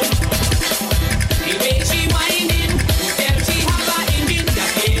good. The way she winding, tell she have a engine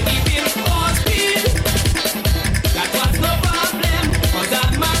that gave me bill for speed. That was no problem, 'cause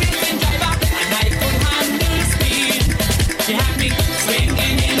I'm a racing driver and I could handle speed. She had me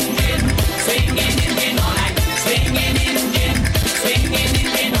swinging engine all night, swinging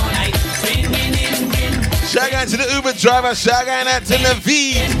engine all night, swinging engine. Shout out to the Uber driver, shout out to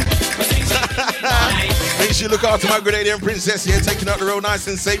Naveed. Make sure you look after my Grenadian princess here, taking out the road nice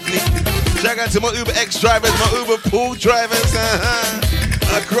and safely. Shout out to my Uber X drivers, my Uber pool drivers,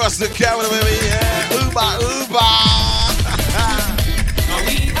 across the counter, baby. Yeah. Uber.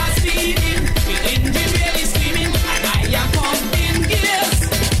 We are speeding, the engine really screaming, and I am pumping gears.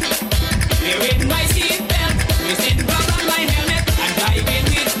 Wearing my seatbelt, using plug on my helmet, and driving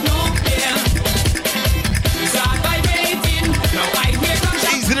with no fear. We start vibrating, now I hear from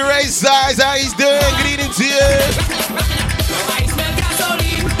Easy to raise size, how he's doing? Good evening to you. now I smell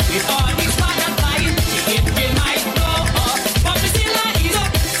gasoline, with all these sparks flying. The engine might blow up, but we still not ease up.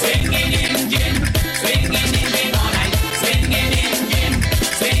 Swinging engine all night, swinging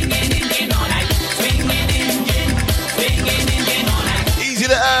engine all night, swinging engine all night. Easy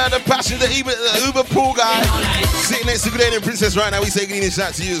to the passenger, the Uber pool guy. Sitting next to Grenadian Princess right now. We say good evening,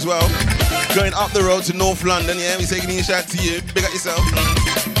 shout to you as well. Going up the road to North London, yeah. We say good evening, shout to you. Big up yourself.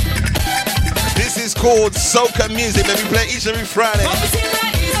 This is called Soca Music that we play each and every Friday.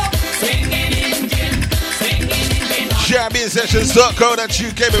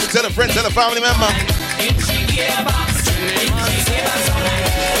 ShareBeInSessions.co.uk, baby. Tell a friend, tell a family member.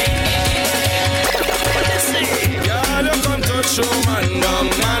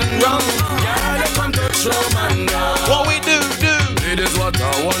 What we do. It is what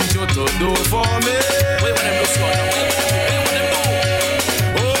I want you to do for me.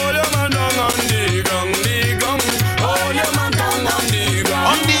 Oh, your man down on the ground. Oh, your man down on the ground.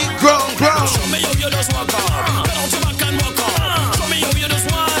 On the ground. Show me how you just walk on. Get out your back and walk on. Show me how you just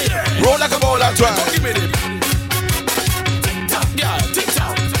whine. Roll like a ball out twice. Give me the tick-tock, girl,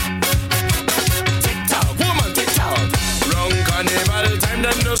 tick-tock. Tick-tock, woman, tick-tock. Round carnival time,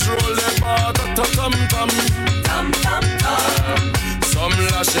 them just roll their bar. Tum-tum-tum. Some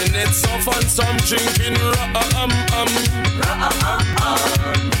lashing it soft and some drinking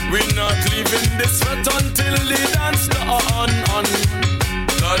We not leaving this sweat until the dance on.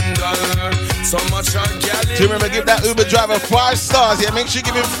 London, so much on Cali. Do you remember, give that Uber driver 5 stars? Yeah, make sure you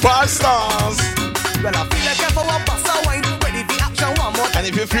give him 5 stars. Well, I feel like I for a bus of wine, ready for action one more time. And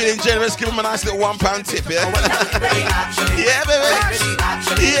if you're feeling generous, give him a nice little £1 tip, yeah? Yeah, baby.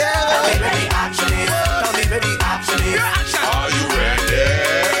 Are you ready?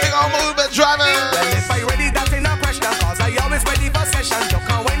 Big old Uber driver. Well, if I ready, that's in a question, cause I always ready for session. You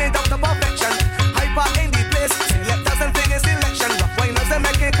can't win it down to perfection. Hyper in the place, selectors and figures selection. Rough winers and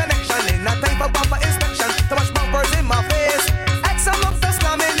making connection. Ain't no time for bumper inspection. Too much bumpers in my face. Extra looks for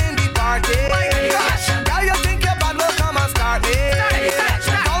slamming in the party. Girl, you think you're bad, well, come and start me.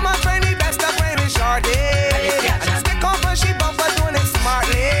 All my friend, the best of brain is shorty. And just stick on when she bumper doing it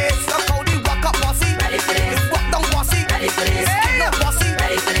smartly. Look how the walk up bossy. This walk down bossy. Skin up bossy.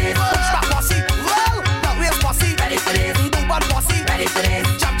 Push back bossy. Roll. That waist bossy. Do bad bossy.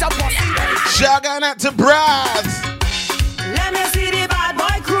 Jab bossy. Shout out to Brad. Let me see the bad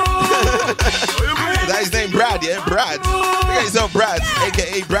boy crew. That his name Brad, yeah? Brad. Look at yourself, Brad,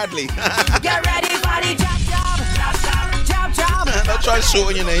 a.k.a. Bradley. Get ready for the job. Don't try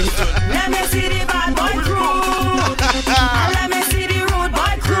shorten your name. Let me see the bad boy crew. Let me see the rude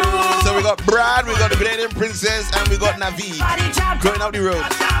boy crew. So we got Brad, we got the Grenadian Princess, and we got Naveed going up the road.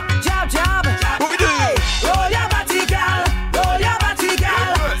 Job. What we doing? Roll your body, girl.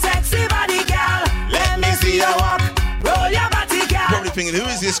 Sexy body, girl. Let me see you walk. Roll your body, girl. Probably thinking, who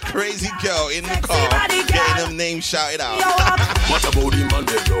is this crazy girl in the car getting them names shouted out? What about the man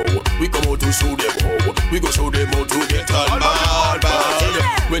they know? We come out to show them how. We go show them how to get on mad.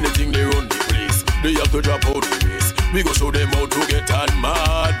 When they think they run the place, they have to drop out the race. We go show them how to get on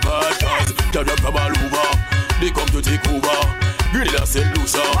mad. Cause they drop from all over. They come to take over. Grenada, St.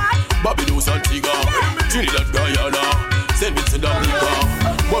 Lucia, Barbados, Antigua, Trinidad, Guyana, St. Vincent, Dominica,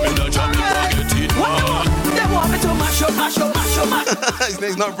 Barbados, Jamaica, get it mad. They want me to mash up. His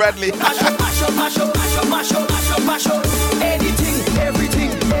name's not Bradley. Mash up. Anything,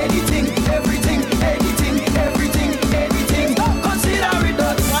 everything. Consider it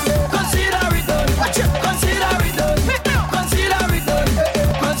done.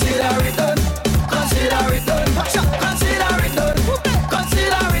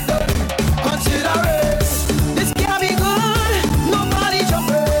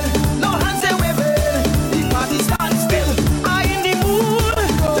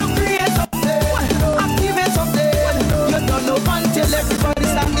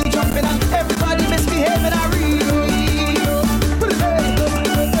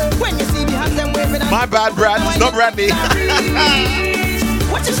 bad, Brad. It's not Bradley.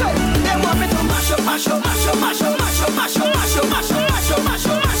 What you say? They want me to mash up, mash up, mash up, mash up, mash up, mash up, mash up, mash up, mash up, mash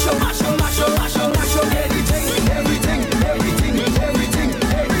up, mash up, mash up, mash up, mash up, mash up, everything, everything, everything, everything,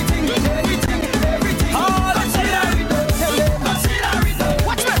 everything, everything, everything. All I see that we do, I see that we do.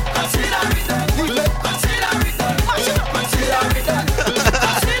 Watch me, I see that we do. I see that we do. Mash it up, I see that we do.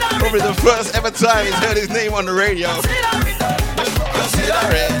 I see that we do. Probably the first ever time he's heard his name on the radio. I see that we do. I see that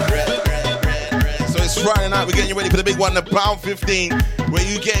we do. It's Friday night, we're getting you ready for the big one, the Power 15, where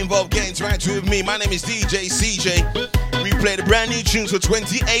you get involved, get interactive with me. My name is DJ CJ. We play the brand new tunes for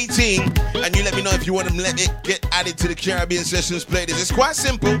 2018, and you let me know if you want to let it get added to the Caribbean Sessions playlist. It's quite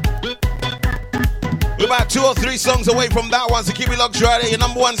simple. We're about 2 or 3 songs away from that one, so keep it locked right there. Your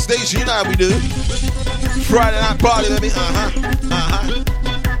number one station, you know how we do. Friday night party, baby.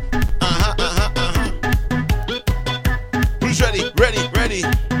 Who's ready? Ready, ready.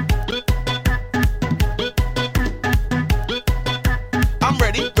 I'm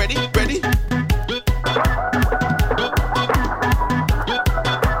ready, ready, ready.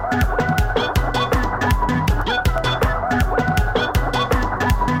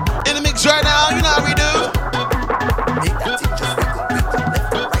 In the mix right now, you know how we do. Make that thing just wiggle, wiggle,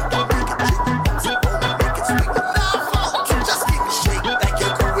 left and right, and make it jiggle. Once it roll and make it squiggle. Now fuck, just keep it shaking like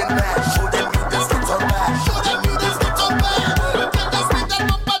you're going mad. Show them you this get on bad. Show them you this get on bad. Can just make that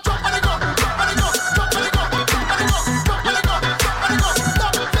bumper drop on the gun, drop on the gun, drop on the gun, drop on the gun, drop on the gun, drop on the gun.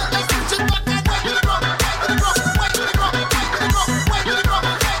 Stop, let's switch it back and wait to the drum, wait to the drum, wait to the drum, wait to the drum, wait to the drum,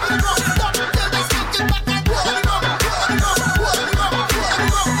 wait to the drum. Stop, let's switch it back and wait to the drum, wait to the drum, wait to the drum, wait to the drum,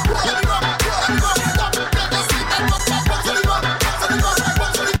 wait to the drum, wait to the drum, wait to the drum. Stop, let's switch that bumper to the drum, to the drum,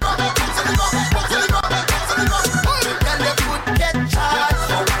 to the drum, to the drum, to the drum. Can you put get charged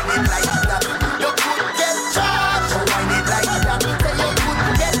for whining like that? You could get charged for whining like that. Say you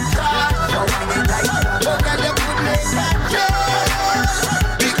could get charged for whining like that. Oh, can you put make that change?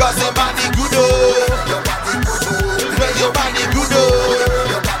 Because your body good, oh. Your body good, oh. Well, your body good, oh.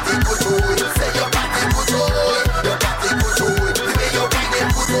 Your body good, oh. Say your body good, oh. Your body good, oh. The way your whining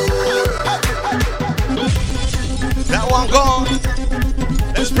good, oh. That one gone.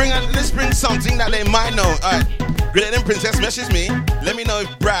 Let's bring something that they might know. Alright. Great and Princess message me. Let me know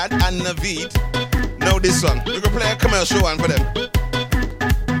if Brad and Naveed know this one. We're gonna play a commercial one for them.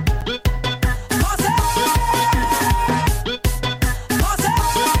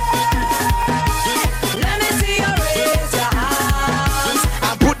 Let me see you raise your hands.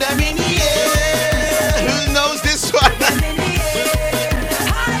 And put them in the air. Who knows this one? Let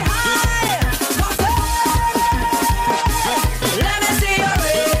me see you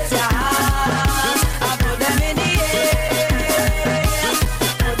raise your hands. I put them in the air.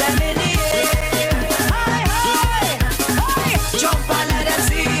 Put them in the air. High, high, high. Jump and let them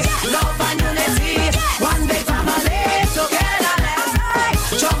see love and unity. One big family together. Let's high.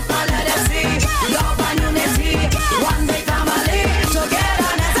 Jump and let them see love and unity. One big family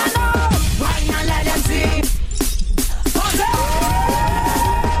together. Let's know. Wine and let them see.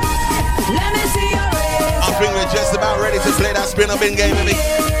 Let me see you raise. I think we're just about ready to play that spin up in game, baby.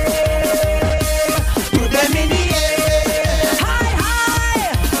 Put them in the air. High,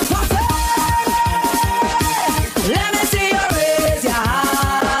 high. Let me see you raise your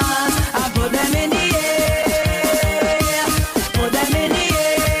hands. I put them in the air. Put them in the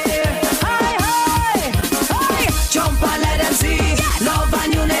air. High, high, high. Jump and let them see love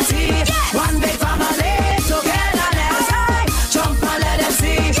and unity. One big family together. Let's high. Jump and let them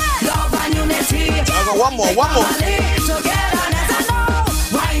see love and unity. I got one more. Family together. Let's know.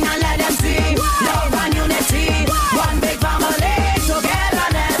 Wine and let them see love and unity. One big family together.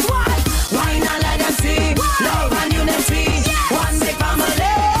 Let's wine and let them see love and unity. One big family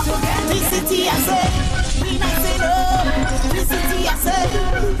together. This city I say, we nice and up. This city I say,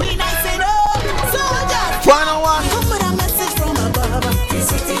 we nice and up. Soldiers, Final one. come with a message from above. This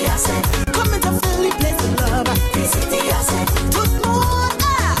city I say, coming to fill the place with love. This city I say, put more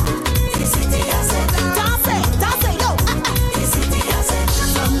up. This city I say, dance it, yo. This city I say,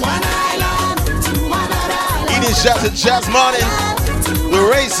 from one island to another island. Eating shots at Jazz Martin. The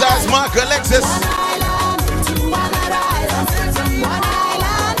Ray Size Mark Alexis.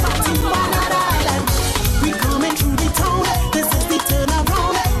 We coming through the town. This is the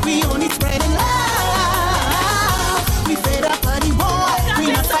turnaround. We only spreading love. We fed up for the war.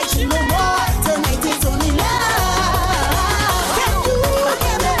 We not fighting no more. Tonight is only love. Can you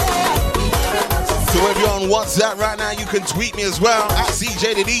hear me? So if you're on WhatsApp right now, you can tweet me as well at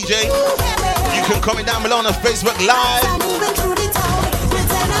CJ the DJ. You can comment down below on the Facebook Live. Moving through the town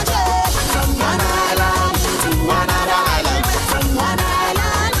with energy. From one island to another island. From one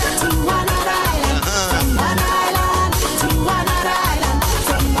island to another island.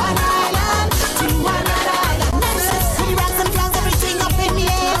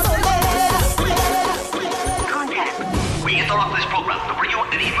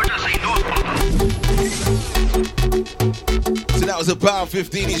 was a Power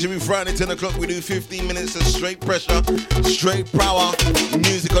 15. It should be Friday, 10 o'clock. We do 15 minutes of straight pressure, straight power.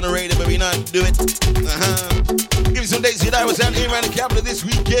 Music on the radio, but we not do it. Give you some dates. I was out here around the capital this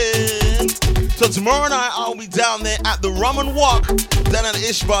weekend. So tomorrow night, I'll be down there at the Rum and Walk, down at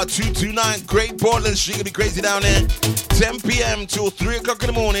Ishbar 229 Great Portland Street. Gonna be crazy down there. 10 p.m. till 3 o'clock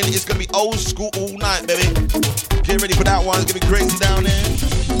in the morning. It's gonna be old school all night, baby. Get ready for that one. It's gonna be crazy down there.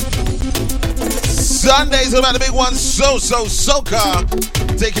 Sundays about the big one, Soca,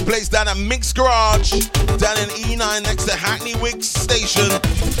 taking place down at Mix Garage, down in E9 next to Hackney Wick Station.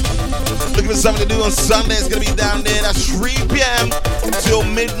 Looking for something to do on Sunday. It's gonna be down there. That's 3 p.m. till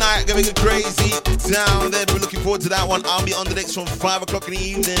midnight. Gonna be crazy down there. We're looking forward to that one. I'll be on the decks from 5 o'clock in the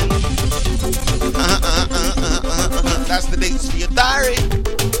evening. That's the dates for your diary.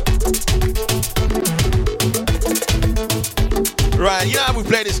 Right, you know how we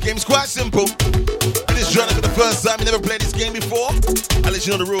play this game. It's quite simple. You just join us for the first time. You never played this game before. I'll let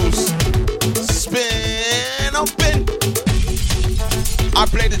you know the rules. Spin or pin. I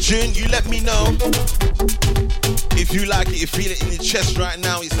play the tune. You let me know if you like it. You feel it in your chest right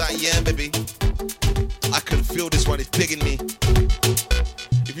now. It's like, yeah, baby. I can feel this one. It's digging me.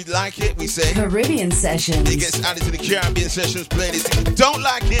 If you like it, we say Caribbean Sessions. It gets added to the Caribbean Sessions playlist. If you don't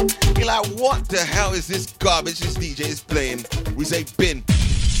like it, you're like, what the hell is this garbage this DJ is playing? We say bin.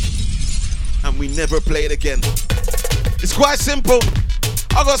 And we never play it again. It's quite simple.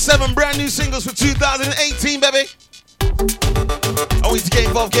 I got 7 brand new singles for 2018, baby. I want you to get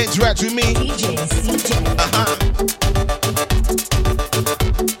involved, get interact with me. DJ CJ.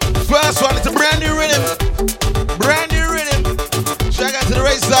 First one, it's a brand new rhythm. Brand new rhythm. Shout out to the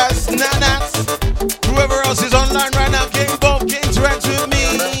race stars, Nanas. Whoever else is online right now, get involved, get interact with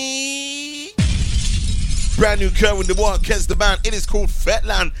me. Brand new Kerwin DeWan, Kes the band. It is called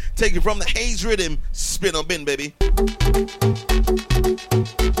Fetland. Take it from the Hayes rhythm. Spin or bin, baby.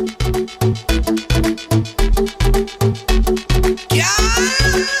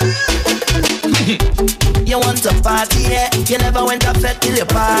 You want to party, yeah? You never went to fete till you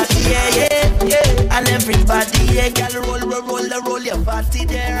party, yeah. And everybody, yeah, girl, roll your party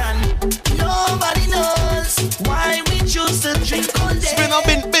there. And nobody knows why we choose to drink all day. Spin or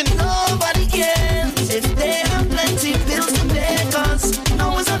bin. Nobody cares if they have plenty bills to pay. Cause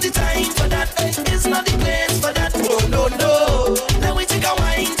now is not the time for that. It's not the place for that. Oh, no. Now we take a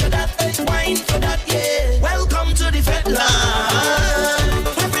wine to that. Wine for that, yeah. Welcome to the fete line.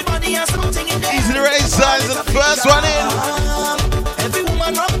 Everybody has something in there. Easy to raise size of the first one in. Every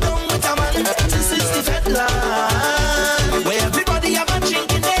woman rock down with a man. This is the fete line. Where everybody have a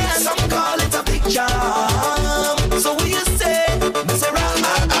drink in there. Some call it a big jam. So what you say?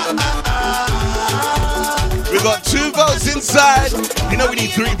 We got 2 votes inside. You know we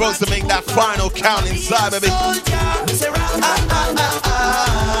need 3 votes to make that final count inside, baby.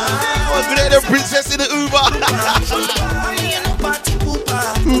 What's with the princess in the Uber?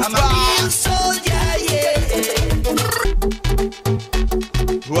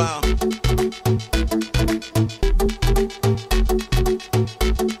 Wow.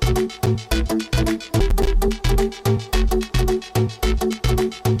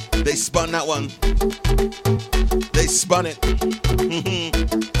 They spun that one. They spun it.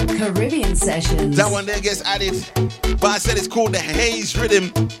 Caribbean Sessions. That one there gets added. But I said it's called the Hayes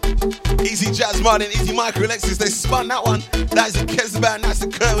Rhythm. Easy Jazz Martin, Easy Michael Alexis. They spun that one. That's the Kes band. That's the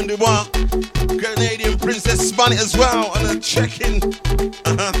Kerwin DeWan. Canadian Princess spun it as well on the check-in.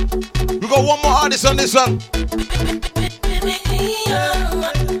 We got one more artist on this one.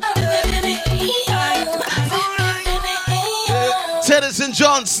 Teddy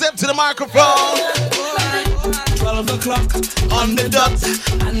John, step to the microphone. 12 o'clock on the dot.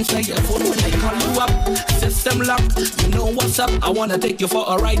 Answer your phone when I call you up. System lock, you know what's up. I wanna take you for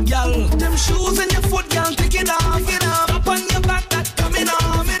a ride, gal. Them shoes in your foot, gal, take it off. Up on your back, that coming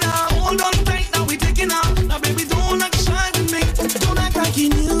off. Hold on tight, now we taking off. Now baby, don't act shy with me. Don't act like you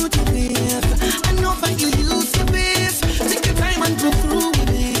new to this. I know that you used to this. Take your time and go through with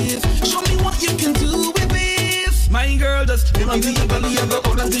this. Show me what you can do with this. My girl, just hold on to your belly and go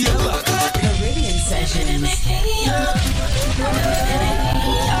hold on to your back. Caribbean Sessions.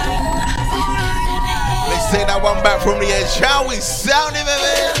 Let's take that one back from the edge. Shall we sound it,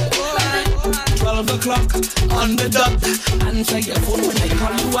 baby? 12 o'clock on the dot. Answer your phone when I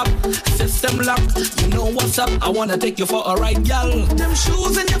call you up. System lock, you know what's up. I wanna take you for a ride, gal. Them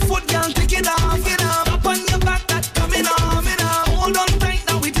shoes in your foot, gal, take it off. Up on your back, that coming off. Hold on tight,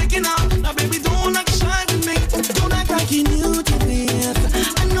 now we taking off. Now baby, don't act shy with me. Don't act like you new to this.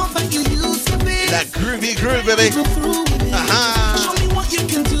 I know that you used to be. That groovy groove, baby. Show me what you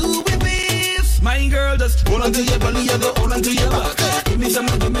can do with this. My My girl, just hold on to your belly and go hold on to your back. Give me some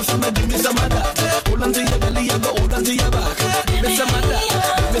of that. Hold on to your belly and go hold on to your back. Give me some of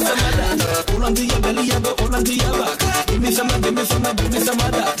that. Hold on to your belly and go hold on to your back. Give me some of that.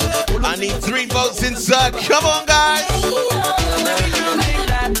 I need 3 votes inside. Come on, guys.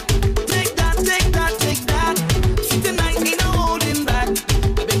 Take that. See tonight ain't no holding back.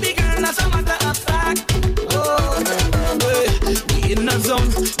 Baby girl, that's a matter of fact. Oh, we in the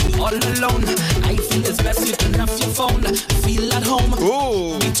zone, we all alone. I feel it's best you turn off your phone. Feel at home.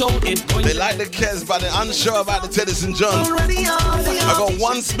 Ooh. They like the Kes, but they're unsure about the Teddyson John. I got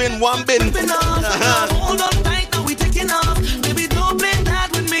 1 spin, 1 bin. Hold on tight, now we taking off. Baby, don't play that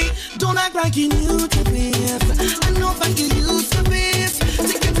with me. Don't act like you knew to this. I know that you used to this.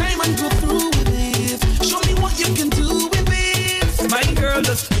 Take your time and go through with it. Show me what you can do with it. My girl,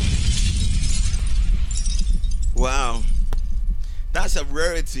 just... Wow. That's a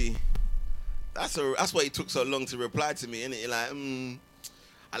rarity. That's why it took so long to reply to me, innit? You're like,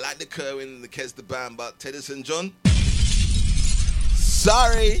 I like the Kerwin and the Kes the band, but Teddyson John?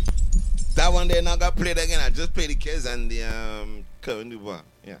 Sorry. That one there now got played again. I just played the Kes and the Kerwin Dubois.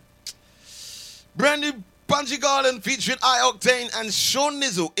 Yeah. Brand new Bunji Garlin featuring I-Octane and Sean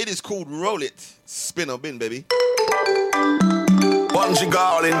Nizzle. It is called Roll It. Spin or bin, baby. Bunji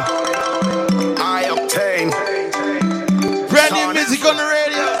Garlin, I-Octane. Brand new music on the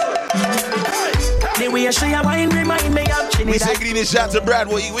radio. The way she a wine remind me of Trinidad. We taking this shot to Brad.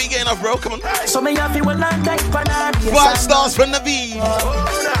 What you getting off, bro? Come on. So me have you one and type on her. 5 stars from the V.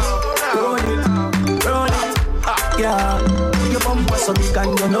 Roll it, yeah. Your bumper so big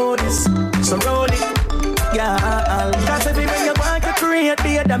and you know this. So roll it, yeah. Cause everywhere you want to create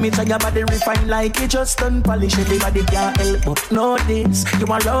be a damage and your body refine like it just done polish. Everybody can't help but know this. You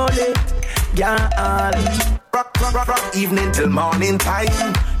want roll it, yeah. Rock, evening till morning time.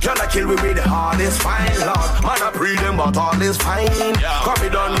 Y'all kill me with the hardest fine, Lord. Man, I pray them, but all is fine. Cause me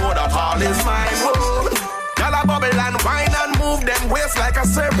don't know that all is mine. Y'all a bubble and wine and move them waist like a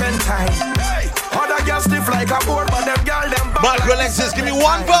serpentine. Other girls stiff like a board, but them girl them back. Marco Alexis, give me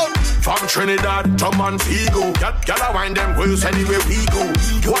 1 vote. From Trinidad to Montego. Y'all a wine them waist anywhere we go.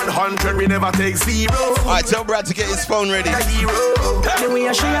 100 we never take 0. Alright, tell Brad to get his phone ready. The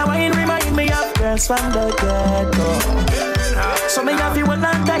way she a wine remind me of girls from the ghetto. So me have you one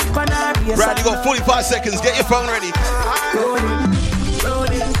and type on her. Brad, you got 45 seconds. Get your phone ready. Roll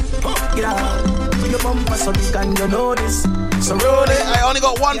it, yeah. Your bumper so big and you know this. So roll it. I only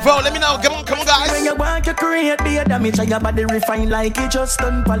got 1 vote. Let me know. Come on, guys. When you want to create be a damage and your body refine like it just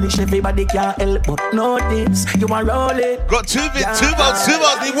done polish. Everybody can't help but know this. You want roll it. Got 2 votes.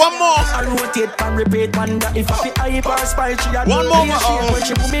 Need 1 more. I rotate and repeat wonder if I be hyper spy. She a 1 more. When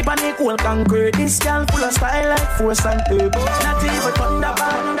she put me on the cool concrete. This girl full of style like force and turbo. Not even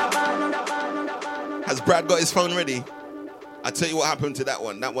thunderband. Has Brad got his phone ready? I tell you what happened to that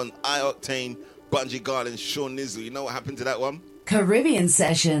one. That one, I-Octane, Bunji Garlin, Sean Nizzle. You know what happened to that one? Caribbean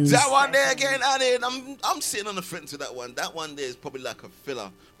Sessions. That one there again added. I'm sitting on the fence with that one. That one there is probably like a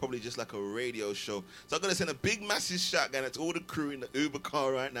filler, probably just like a radio show. So I'm gonna send a big massive shout out to all the crew in the Uber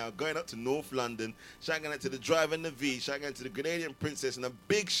car right now, going up to North London. Shout out to the driver in the V. Shout out to the Grenadian Princess, and a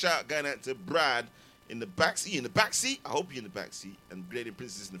big shout going out to Brad in the back seat. In the back seat, I hope you're in the back seat, and Grenadian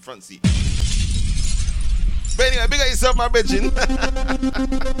Princess in the front seat. But anyway, big up yourself, my bitchin'.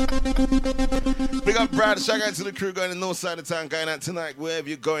 Big up Brad, shout out to the crew going to the north side of town, going out tonight, wherever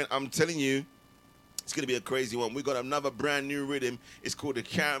you're going. I'm telling you, it's going to be a crazy one. We got another brand new rhythm. It's called the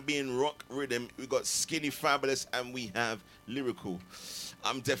Caribbean Rock Rhythm. We got Skinny Fabulous and we have Lyrical.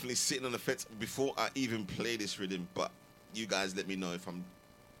 I'm definitely sitting on the fence before I even play this rhythm, but you guys let me know if I'm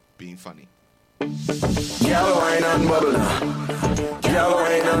being funny. Yellow wine and bubble now. Yellow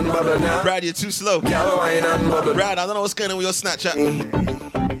wine and bubble now. Brad, you're too slow. Yellow wine and bubble. Brad, I don't know what's going on with your Snapchat.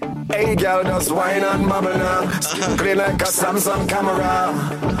 Hey, girl, just wine and bubble now. Clean like a Samsung camera.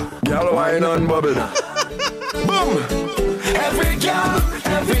 Yellow wine and bubble now. Boom. Every girl,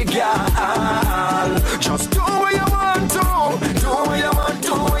 just do what you want to. Do what you want,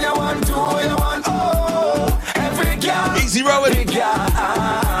 do what you want, do what you want. Oh, every girl. Easy rolling. Every girl,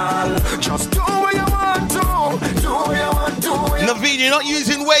 just do what you want to. Do what you want, do what you want. Naveen, you're not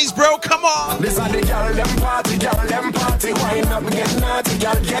using Waze, bro. Come on. This are the girl them party, girl them party. Wine up and get naughty,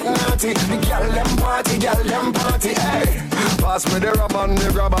 girl get naughty. The girl them party, hey. Pass me the rum and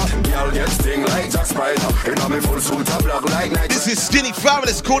the grabber. Girl get sting like Jack Spider. You know me full suit of black like night. This is Skinny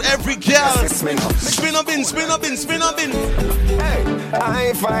Fabulous called Every Girl. Spin up in. Hey,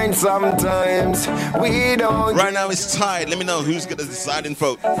 I find sometimes we don't. Right now it's tied. Let me know who's got the deciding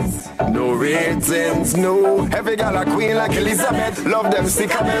vote. No ratings, no. Every girl a queen like Elizabeth. Love them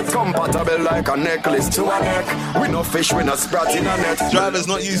sick of it. Compatible like a necklace to a neck. We no fish, we no sprat in a net. Driver's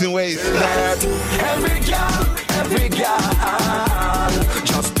not using Waze. Every girl.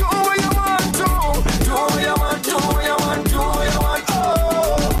 Just do what you want to. Do what you want.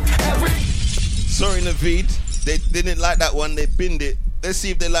 Oh, Sorry, Naveed. They didn't like that one. They binned it. Let's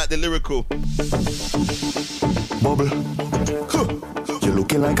see if they like the lyrical. Bubble. You're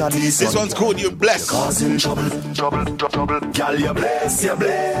looking like a decent. This one's called You Bless. You're causing trouble. Girl, you bless.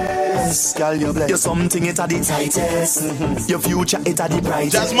 Girl, you bless. You're something, it's a the tightest. Your future, it's a the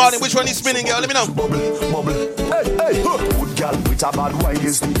brightest. Jazz Martin, which one is spinning, girl? Let me know. Bubble. Hey. Good girl with a bad wine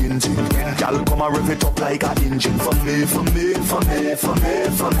is the engine. Girl, come and rev it up like an engine. For me.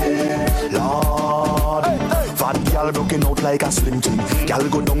 Lord. Fat girl broken out like a slim thing. Girl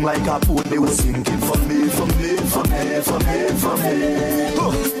go down like a boat, they was sinking. For me.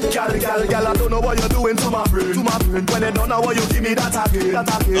 Girl, I don't know what you're doing to my brain. When they don't know what you give me that again. I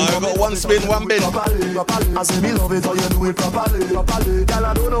got one spin, one bin. I say me love it how you do it properly. Girl,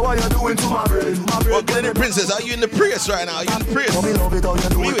 I don't know what you're doing to my brain. Well, Glenny Princess, are you in the Prius right now? Are you in the Prius? Me love it how you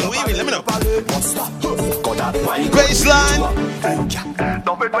do it properly. Let me know. Baseline.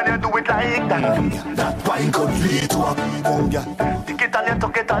 Love it when you do it like that. That wine could lead to a Take it and you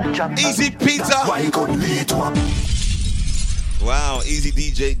tuck it and jam. Easy Peter. That wine could lead to a. Wow, Easy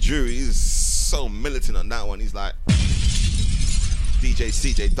DJ Drew. He's so militant on that one. He's like, DJ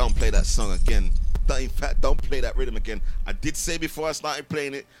CJ, don't play that song again. In fact, don't play that rhythm again. I did say before I started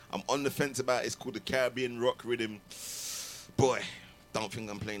playing it, I'm on the fence about it. It's called the Caribbean Rock Rhythm. Boy, don't think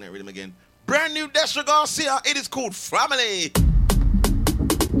I'm playing that rhythm again. Brand new Destra Garcia. It is called Family.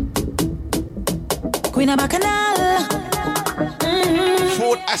 Queen of Bacchanal.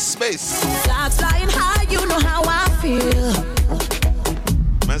 Ford a space. Flags flying high, you know how I feel.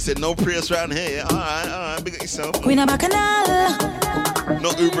 Man said no Prius around here. Yeah? All right, big up yourself. Queen of Bacchanal.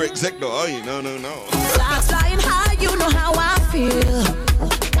 Not Uber exec though, are you? No. Flags flying high, you know how I feel.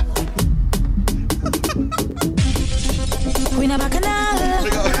 Queen of Bacchanal.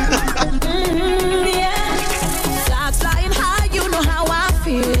 Yeah. Flags flying high, you know how I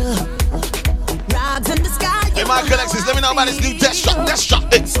feel. Rags in the sky, you hey, my Alexis, let me know about this new Destra.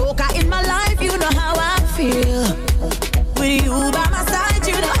 Soca in my life, you know how I feel. With you by my side,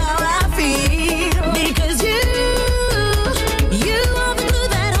 you know how I feel. Because you are the glue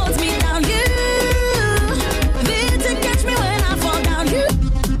that holds me down. You there to catch me when I fall down.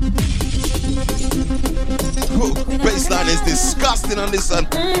 Baseline is disgusting on this one.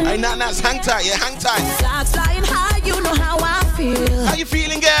 Hey, that's hang tight, yeah, hang tight. Flags flying high, you know how I feel. How you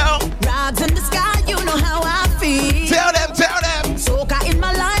feeling, girl? Rags in the sky, you know how I feel. Tell them. Soca in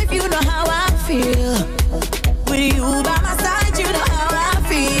my life, you know how I feel. With you by my side, you know how I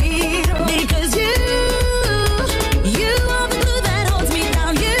feel. Because you are the glue that holds me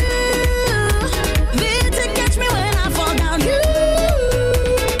down. You there to catch me when I fall down. You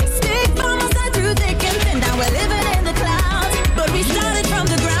stick by my side through thick and thin. Now we're living in the clouds, but we started from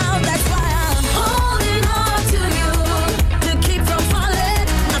the ground. That's why I'm holding on to you to keep from falling.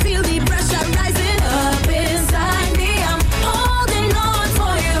 I feel the pressure rising up inside me. I'm holding on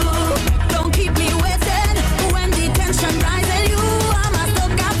for you. Don't keep me waiting when the tension rises. You are my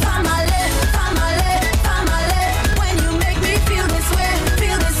soca family. When you make me feel this way.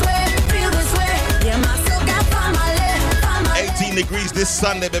 Yeah, my soca family. 18 degrees this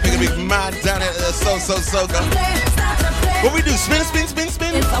Sunday, baby. Gonna be mad down at the Soca. What we do? Spin.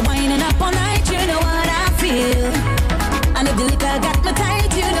 If I'm winding up all night, you know what I feel. And if the liquor got me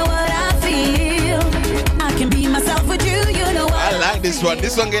tight, you know what I feel. I can be myself with you, you know what I like this one.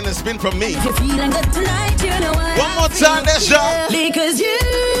 This one getting a spin from me. If you're feeling good tonight, you know what one more time, that's shot. Because you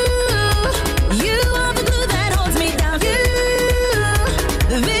are the glue that holds me down.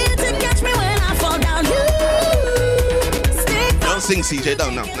 You there to catch me when I fall down. You stick. Don't sing, CJ.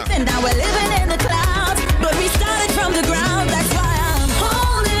 Don't, no. And now we're living in the clouds, but we started from the ground. That's why I'm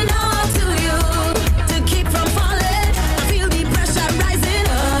holding on to you to keep from falling. I feel the pressure rising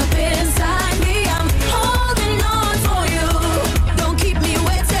up inside me. I'm holding on for you. Don't keep me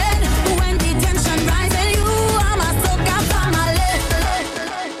waiting when the tension rises. You are my soca family.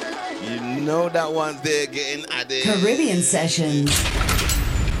 You know that one's there getting added. Caribbean Sessions.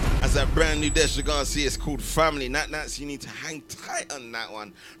 As a brand new Destra Garcia, it's called Family. That's you need to hang tight on that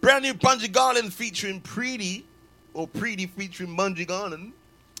one. Brand new Bungie Garland featuring Preety. or Preedy featuring Bunji Garland.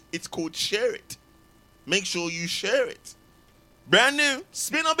 It's called Share It. Make sure you share it. Brand new.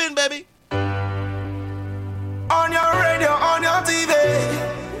 Spin or bin, baby. On your radio, on your TV.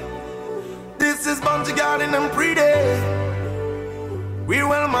 This is Bunji Garland and Preedy. We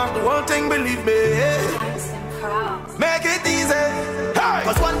will mark the whole thing, believe me. Make it easy. Hey.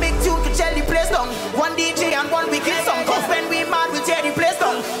 Cause one big tune could tear the place down. One DJ and one wicked song. Cause when we mad, we tear the place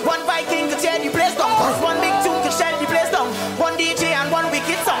down. One Viking could tear the place down. Cause one big tune could tear the place down. One DJ and one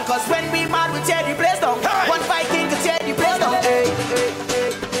wicked song. Cause when we mad, we tear the place down. Hey. One Viking could tear the place down. Hey.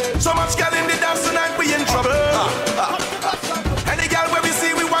 So much girl in the dance tonight, we in trouble. Any girl where we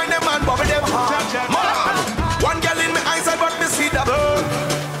see, we wind them and bubble them. One girl in my eyes, but me see double.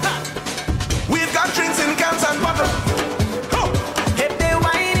 We've got drinks in cans and bottles. If they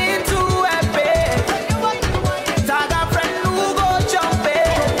whine into a bed, tag a friend who go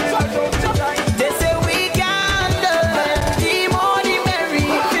jumping. They say we can do it. The more the merry.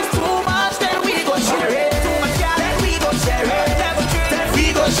 If it's too much, then we go share it. Too much, yeah, then we go share it. Then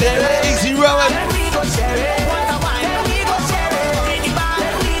we go share it. Easy rolling. Then we go share it. One to wine, then we go share it. In the bar,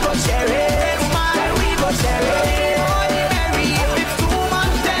 then we go share it. Then we go share it. The more the merry. If it's too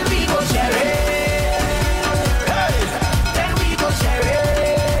much, then we go share it.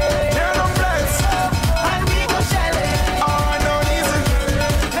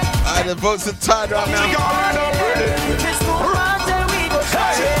 The votes are tied right now.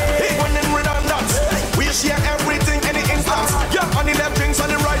 We share everything, any instance. Yeah, on the left drinks, on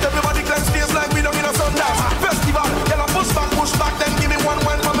the right, everybody claps stays like we don't in a sundance. Festival, yellow push back, then give me one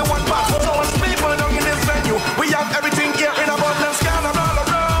for me, one pass. So much people down in this venue. We have everything here in abundance, can all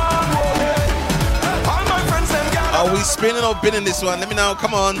around. All my friends, them gather. Are we spinning or binning this one? Let me know,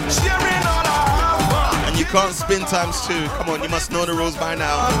 come on. Sharing all and you can't spin times two. Come on, you must know the rules by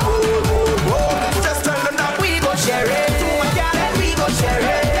now. Just tell them that we go share it. We go share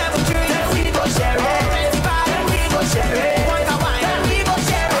it. We go share it. We go share it. One to wine. We go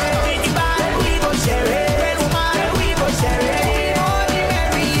share it. We go share it. We go share it. Only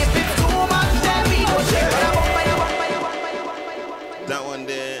Mary, if it's too much, then we go share it. That one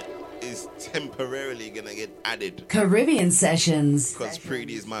there is temporarily gonna get added. Caribbean Sessions. Because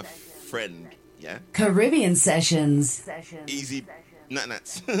Preedy is my friend. Yeah. Caribbean Sessions. Easy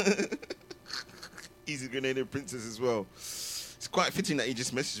nuts. Easy Grenadian Princess as well. It's quite fitting that you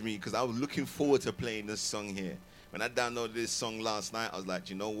just messaged me because I was looking forward to playing this song here. When I downloaded this song last night, I was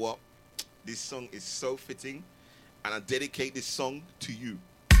like, you know what? This song is so fitting, and I dedicate this song to you.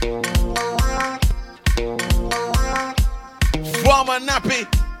 Farmer Nappy.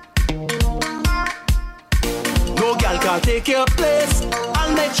 No girl can take your place.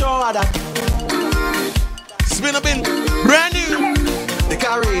 I'll make sure that spin up in brand new. They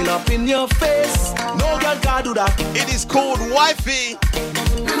can rail up in your face. No girl can do that. It is called Wifey.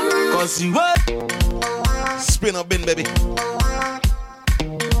 Cause you what? Spin up in, baby.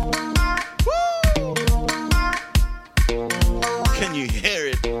 Woo. Can you hear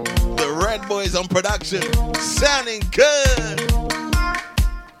it? The Red Boys on production. Sounding good.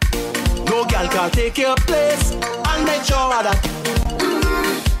 No girl can take your place. I'll make sure that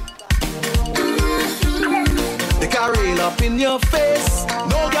they can rail up in your face.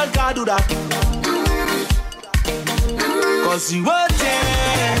 No girl can do that. Cause you were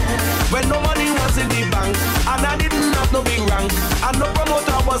there when no money was in the bank, and I didn't have no big rank, and no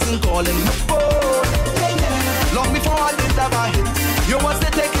promoter wasn't calling me phone. Long before I did have a hit, you was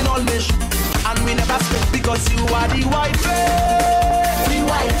there taking all this shit, and we never split because you are the wifey. The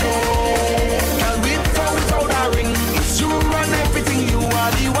wifey. Girl, without a ring, it's you run everything, you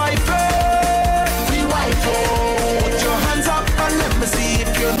are the wifey. The wifey. Put your hands up and let me see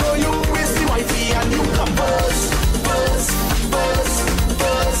if you know you is the wifey, and you come first.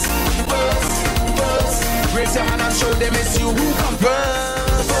 Raise your hand and show them it's you who come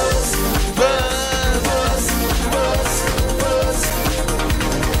first.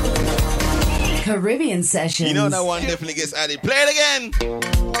 Caribbean Sessions. You know that one definitely gets added. Play it again.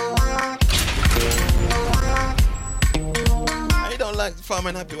 I don't like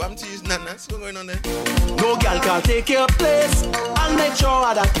Farmer Happy. What happened to use nanas? What's going on there? No girl can take your place. I'll make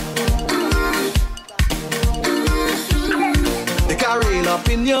sure that they can rail up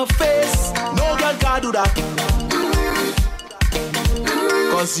in your face. No girl can do that.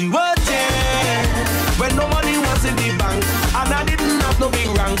 Cause you were there when no money was in the bank, and I didn't have no big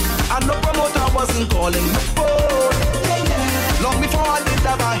rank, and no promoter wasn't calling me phone. Long before I did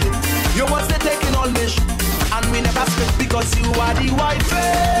have a hit, you was there taking all this shit, and we never split because you are the wifey.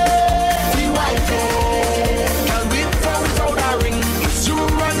 The wifey. Girl, without a ring, it's you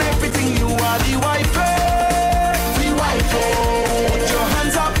run everything, you are the wifey.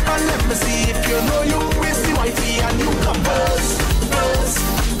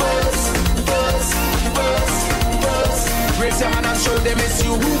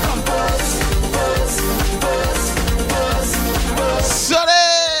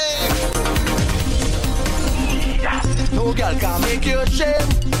 girl can make you shame.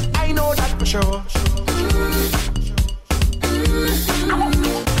 I know that for sure.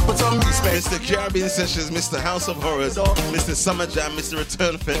 Put some respect. Mr. Caribbean Sessions, Mr. House of Horrors, Mr. Summer Jam, Mr.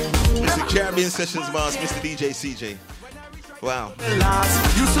 Return Fit, Mr. Caribbean Sessions Mars, Mr. DJ CJ. Wow.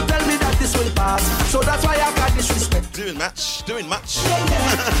 Used to tell me that this will pass, so that's why I got disrespect. Doing match. They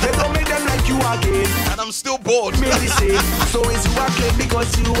don't make them like you again, and I'm still bored. Made the same. So it's you I claim because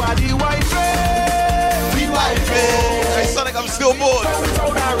you are the wifey. The wifey. Hey Sonic, I'm still bored.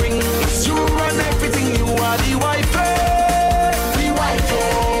 Without a ring, it's you run everything. You are the wifey. The wifey.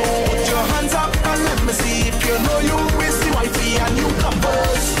 Put your hands up and let me see if you know you is the wifey and you come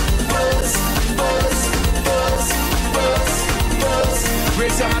first.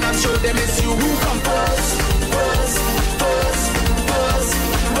 Raise your hand and show them it's you who come first.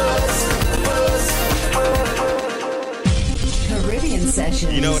 Caribbean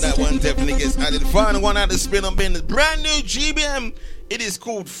Sessions. You know that one definitely gets added. Final one out of Spin on Bin. Brand new GBM. It is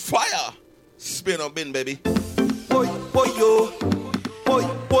called Fire. Spin on Bin, baby. Boy, yo. Boy,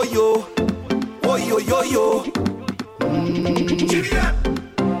 yo. Boy, yo. GBM.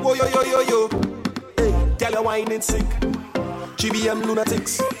 Boy, yo. Hey, tell your wine it's sick. GBM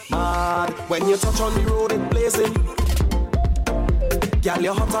lunatics, mad. When you touch on the road, it blazing. Girl,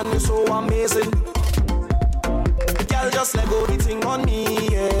 you're hot and you're so amazing. Girl, just let go the thing on me,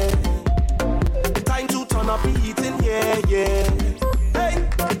 yeah. Time to turn up the heating, yeah. Hey,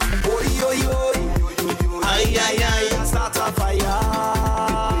 yo. Aye, start a fire.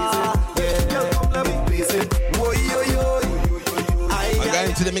 Yeah, come let me blaze it. Yo. I'm going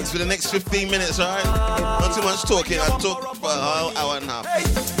into the mix for the next 15 minutes, alright? Not too much talking. I'll talk for an hour and a half. Hey,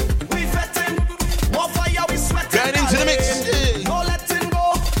 we fetting, more fire, we sweating. Going into the mix. Yeah. No letting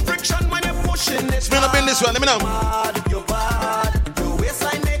go, friction when you're pushing it. Spin up in this one, let me know. You're bad, your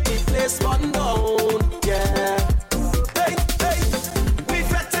waistline make the place run down, yeah. Hey, we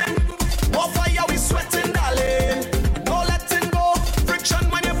fetting, more fire, we sweating, darling. No letting go, friction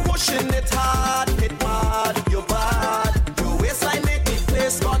when you're pushing it hard, hit mad, you're bad, your waistline make the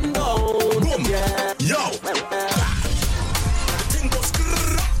place run down, boom, yeah. Yo.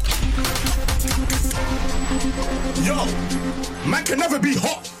 Yo, man can never be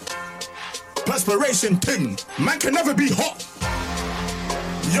hot. Perspiration thing, man can never be hot.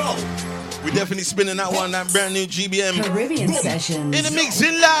 Yo, we definitely spinning that one, that brand new GBM. Caribbean Sessions. In the mix,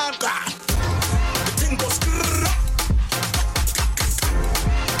 in live.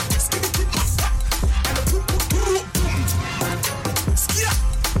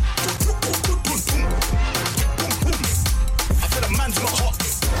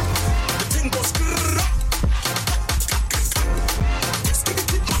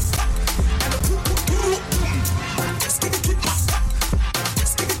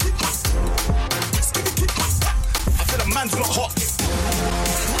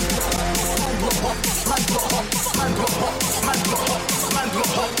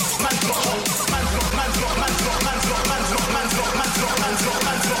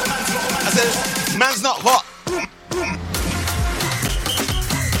 Man's not hot.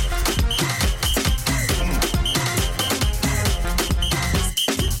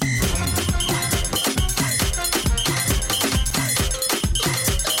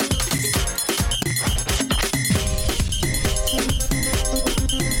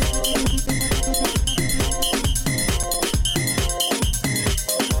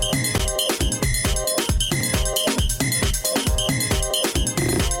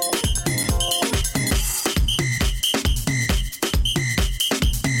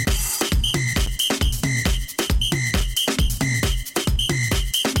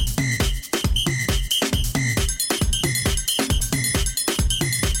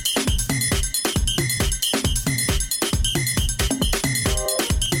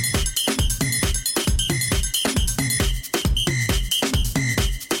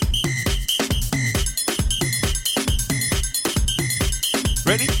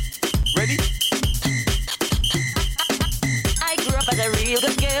 Ready? I grew up as a real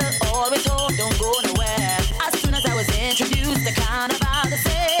good girl, always told don't go nowhere. As soon as I was introduced, the carnival to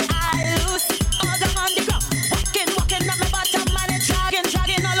say I lose all down on the ground, walking up my bottom and it's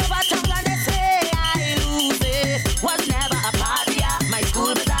dragging all over town and they say I lose it. Was never a party at my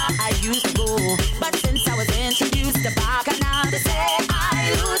school bazaar I used to go, but since I was introduced to back and now they say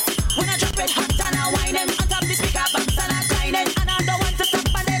I lose. When I drop it hot and I whine on top the speaker box and I grinding and I don't want to stop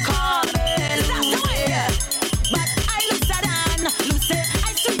and they call me lose it. But I lose it and lose it.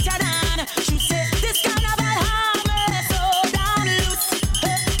 I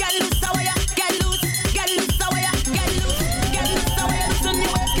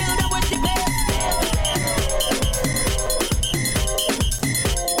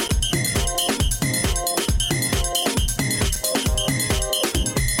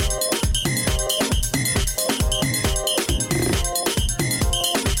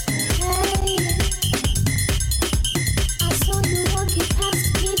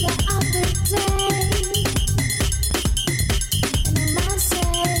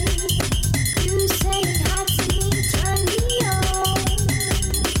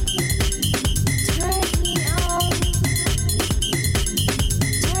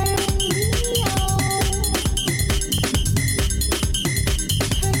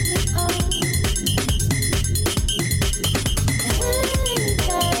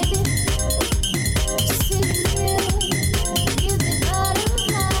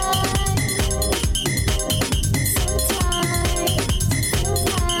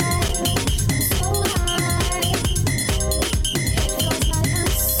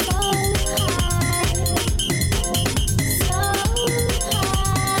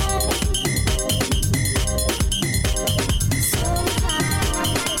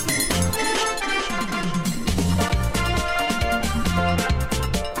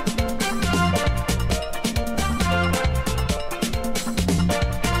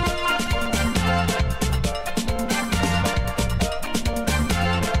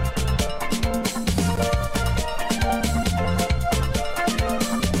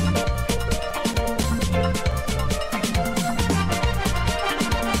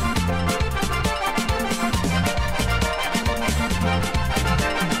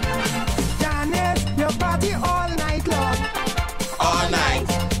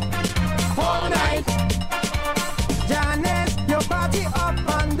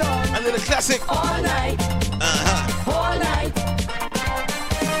classic. All night. All night.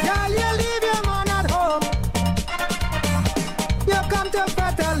 Girl, you leave your man at home. You come to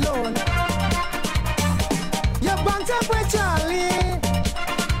fret alone. You bounce up with Charlie.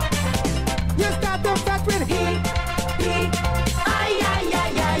 You start to fret with he. Ay, ay,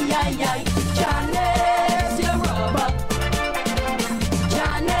 ay, ay, ay, ay. Janice, you rub up.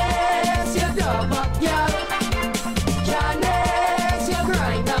 Janice, you dub up, yeah. Janice, you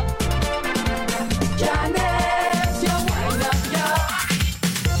grind up. Janice, you wind up, yeah.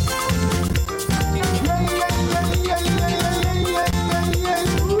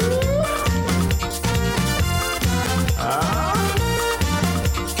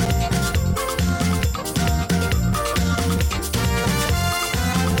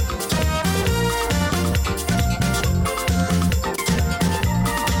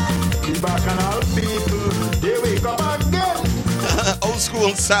 The bacchanal people, they wake up again. Old school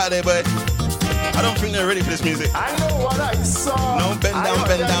on Saturday, but I don't think they're ready for this music. I know what I saw. No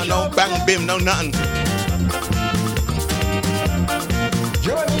bend down, no bang bim, no nothing.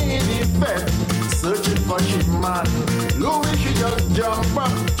 Johnny in the bed, searching for his man. Louis, she just jump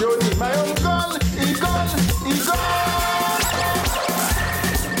up. Johnny, my uncle, he gone, he gone.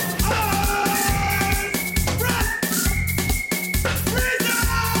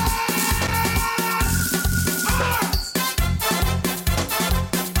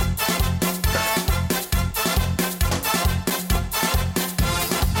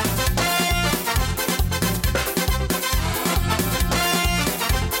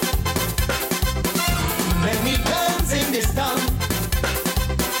 Many guns in this town.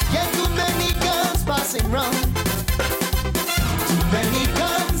 Get too many guns passing round. Too many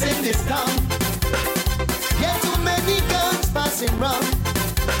guns in this town. Get too many guns passing round.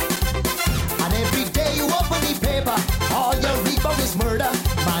 And every day you open the paper, all you read about is murder.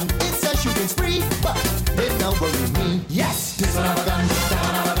 Man, it's a shooting spree, but they don't worry me. Yes, this one have a gun, that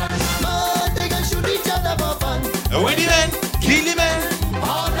one have a gun. Man, they can shoot each other for fun. Win the men, kill the men.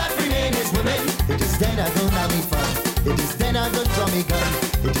 All that remain is women. It is then I don't have me fun. It is then I don't draw me gun.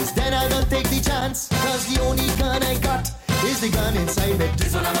 It is then I don't take the chance. Cause the only gun I got is the gun inside me.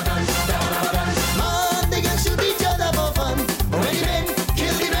 This one have a gun, that one have a gun. Man, they can shoot each other for fun. When the men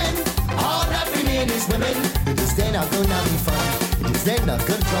kill the men, all that remain is women. It is then I don't have me fun. It is then I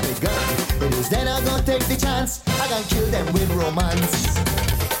don't draw me gun. It is then I don't take the chance. I can kill them with romance.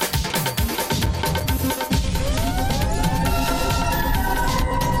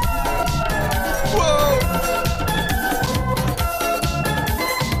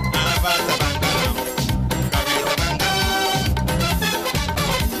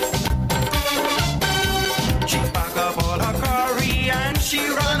 She pack up all her curry and she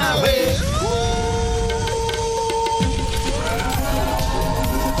run away.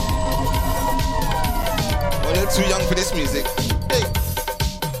 Well, you're too young for this music. Hey,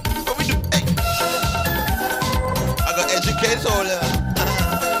 what we do? Hey, I got educated all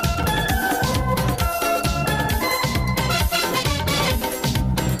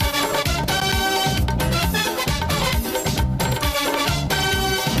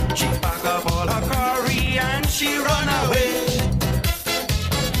She pack up all her curry and she run away.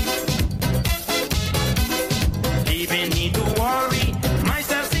 Leaving me to worry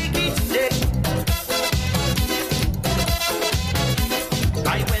myself sick each day.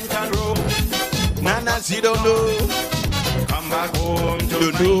 I went on road. Nanas, you don't know. Come back home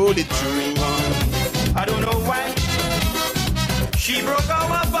to know the truth. I don't know why. She broke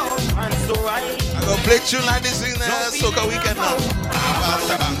our bond and so I go play tune like this in Soca Weekend now.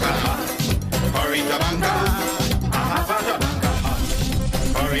 Corita Banca,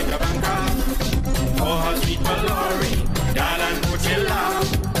 Corita Banca, oh how sweet Mallory, Dalan Muchilla,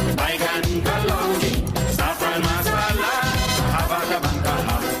 Baigan Kalonji, Saffron Masala, Havata Banca,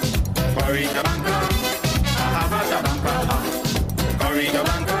 Corita Banca, Havata Banca, Corita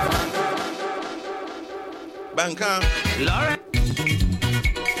Banca, Banca, Lauren.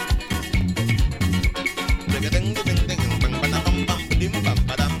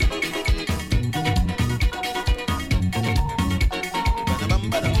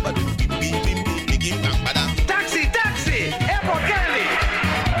 Taxi, Airport Kelly.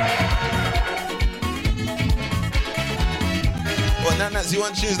 Oh, Nanas, you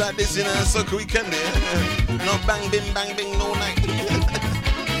want to choose like this in a Soca Weekend? No bang, bing, no night.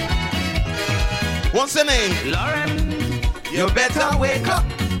 What's the name? Lauren, you better wake up.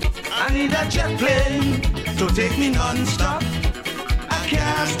 I need a jet plane to take me non-stop. I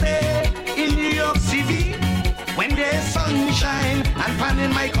can't stay in New York City when there's sunshine and fun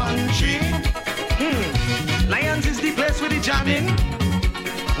in my country. Lions is the place with the jamming.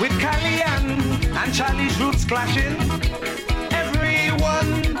 with Callian and Charlie's roots clashing.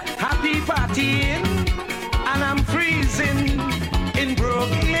 Everyone happy partying, and I'm freezing in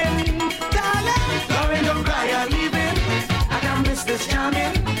Brooklyn. Darling, Lauren, don't cry, you're leaving. I can miss this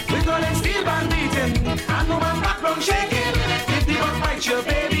jamming. We're going steel band beating, and no man background shaking. If the bug bites your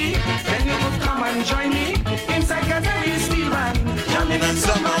baby, then you could come and join me inside Caterry steel band, jamming in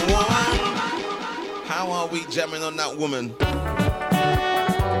summer one. How are we jamming on that woman?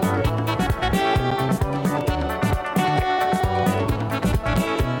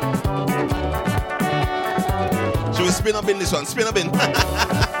 Should we spin up in this one? Spin up in.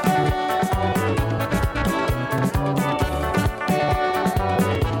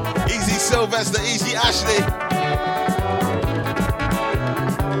 Easy Sylvester, easy Ashley.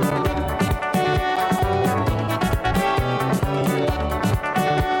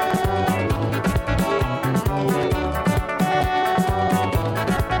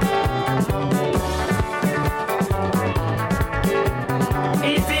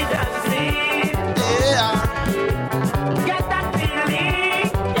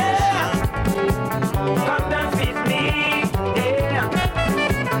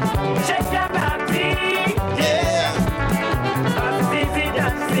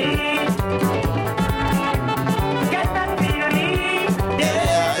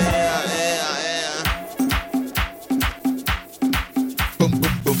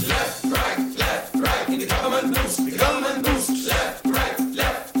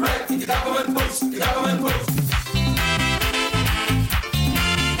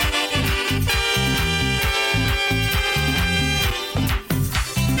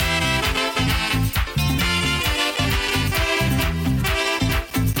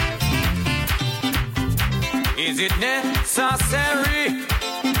 Is it necessary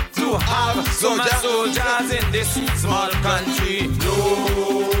to have so many soldiers in this small country? No,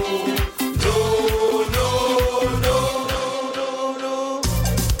 no, no, no, no, no.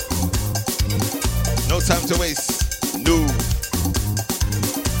 No time to waste. No.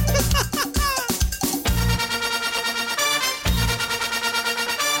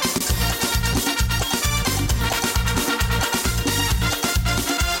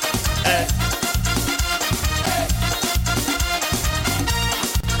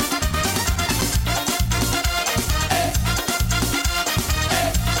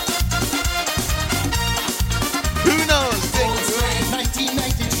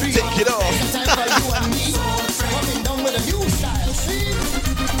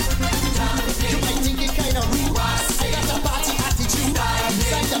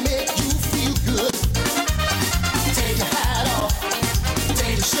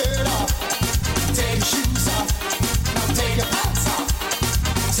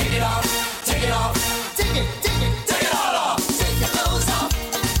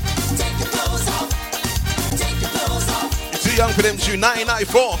 Young for them tune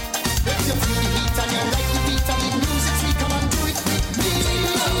 1994.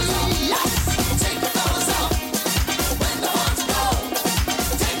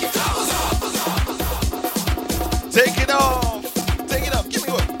 Take it off. Take it off. Give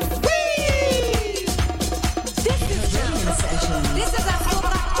me one. This is jamming session. This is a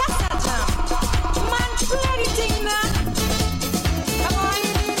super pasta jam. Man, play the thing now. Come on.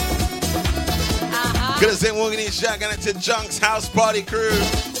 Gonna sing one of these shotgun to Junk's house party crew.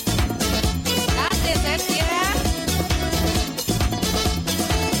 That is it, yeah.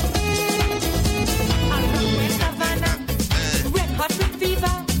 Red Havana, red hot with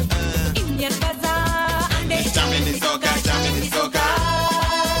fever, Indian bazaar, and they jamming the soca, jamming the soca.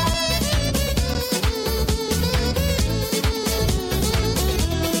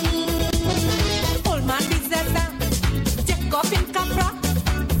 Old man business, take off in Capra,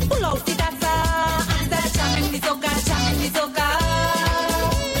 pull out the dasa, and start jamming the soca, jamming the soca.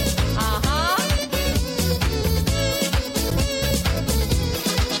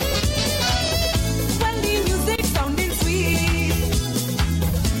 When the music sounding sweet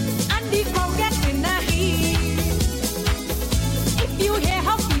and the crowd gets in a heat, if you hear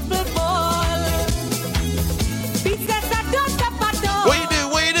how people fall, beats that don't stop at all. What you do?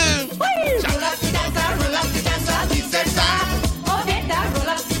 What you do? Roll up the dancer, beats that oh, better roll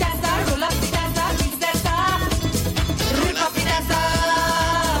up the dancer, beats that roll up the dancer, beats that roll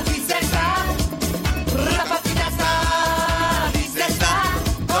up the dancer, beats that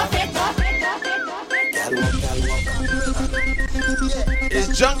oh, better. Is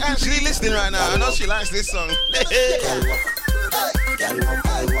Junk actually listening right now? I know she likes this song.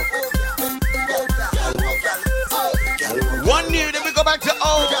 One new, then we go back to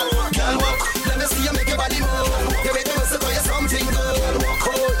old. Let me see you make your body move. You make me must tell you something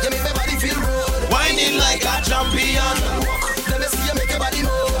good.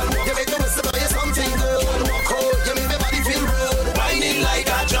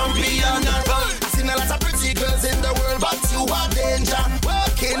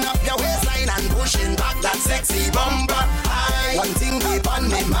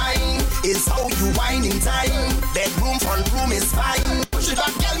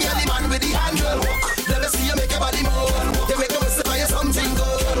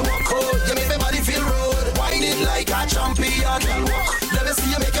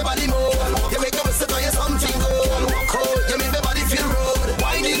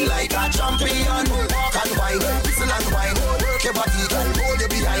 a champion. Walk and wine, whistle and wine. Work your body, girl, hold you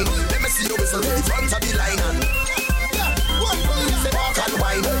behind. Let me see you whistle in front of the line. Say walk and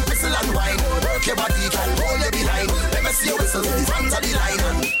wine, whistle and wine. Work your body, girl, hold you behind. Let me see you whistle in front of the line.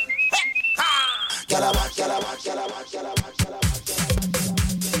 Gyal a watch, gyal a watch, gyal a watch, gyal a watch, gyal a watch.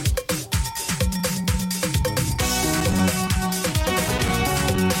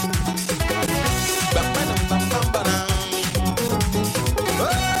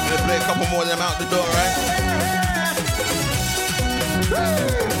 Play a couple more of them out the door, right?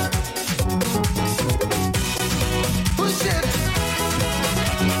 Push it.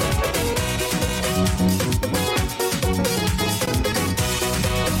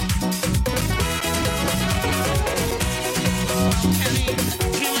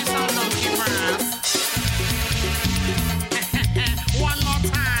 One more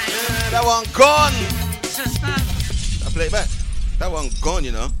time. Yeah, that one gone. I play it back. That one gone,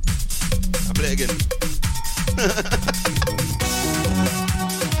 you know. I play it again.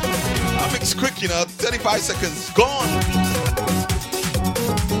 I mix quick, you know. 35 seconds. Gone.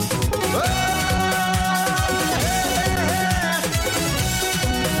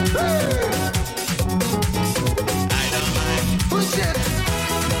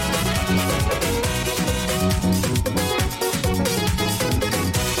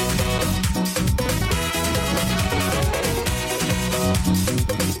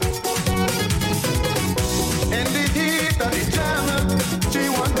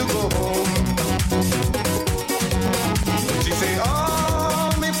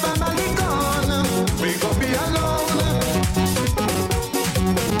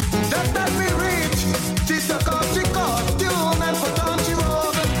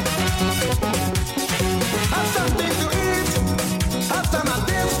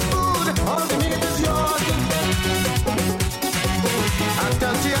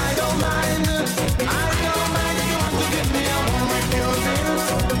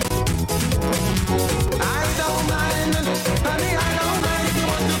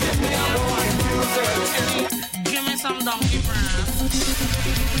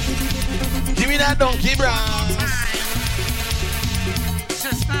 Give me that donkey brown.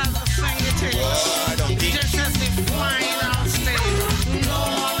 Sisters, sing it to you. Oh, donkey. This is the final stage. No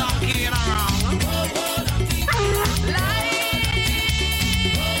more donkeying around.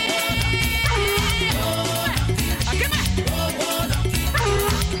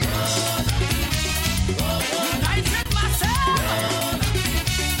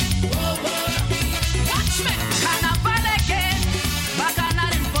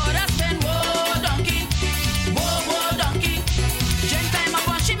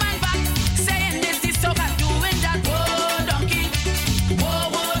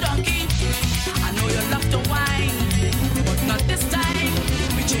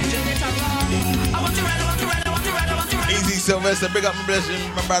 Sylvester, big up my blessing,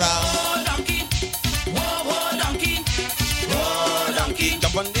 my brother. Whoa, donkey. Whoa, donkey. Whoa, donkey.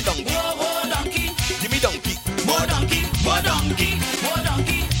 Jump on the donkey. Whoa, donkey. Give me donkey. Whoa, donkey. Whoa, donkey. Whoa,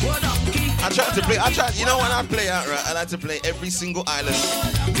 donkey. Whoa, donkey. I try to play, you know when I play out, right? I like to play every single island.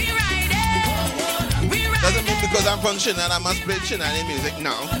 We ride it. Doesn't mean because I'm from Trinidad, I must play Trinidad music.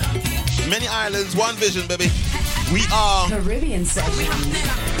 No. Many islands, one vision, baby. We are Caribbean Sessions.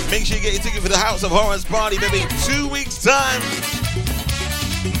 Make sure you get your ticket for the House of Horrors party, baby. 2 weeks time.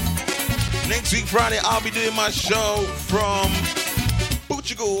 Next week, Friday, I'll be doing my show from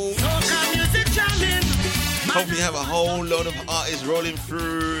Portugal. Hopefully, have a whole load of artists rolling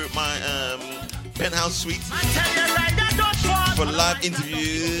through my penthouse suite for live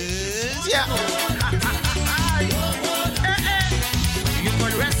interviews. Yeah.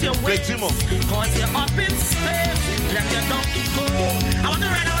 Play two more. Cause you're up in space. Let your donkey go. I want to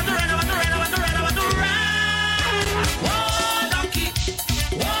ride, I want to ride, I want to ride, I want to ride, I want to ride. Whoa, donkey.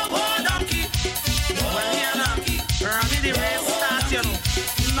 Whoa, donkey. Well, yeah, donkey. Run the race start, you know.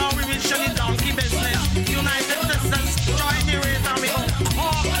 Now we will show you donkey business. United Sisters, join the race and we go.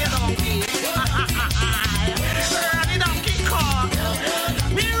 Oh, the donkey. Run the donkey car.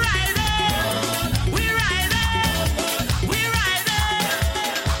 We ride it. We ride it.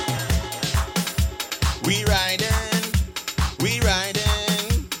 We ride it. We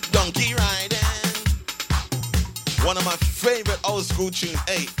riding, donkey riding. One of my favorite old school tunes.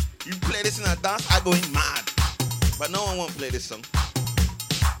 Hey, you play this in a dance, I go in mad. But no one won't play this song.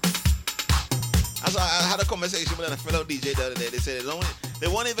 As I had a conversation with a fellow DJ the other day. They said they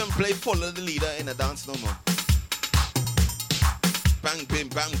won't even play Follow the Leader in a dance no more. Bang, bim,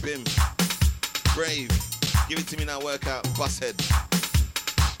 bang, bim. Brave. Give it to me now, workout. Bus head.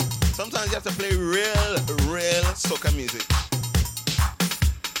 Sometimes you have to play real soca music.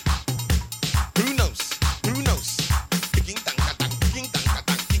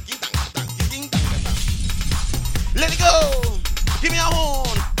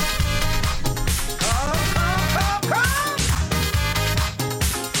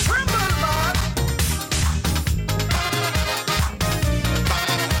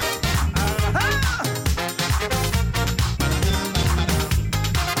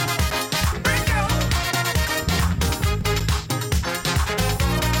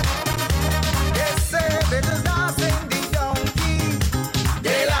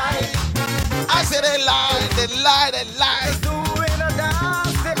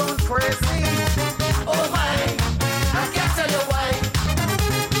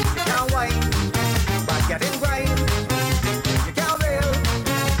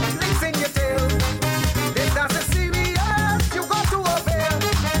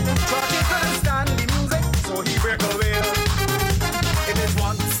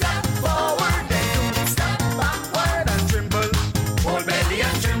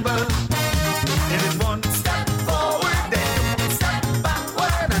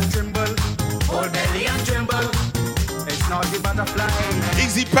 butterfly.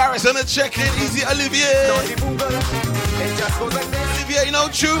 Easy Paris on the check-in. Easy Olivier. Naughty Google, it just goes like this. Olivier, you know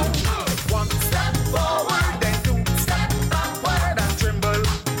true. One step forward, then two step backward and tremble.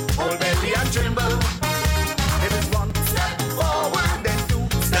 Hold belly and tremble. If it's one step forward, then two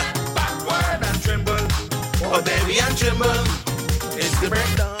step backward and tremble. Hold belly and tremble. It's the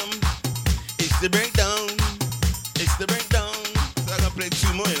breakdown. It's the breakdown. It's the breakdown. So I'm gonna play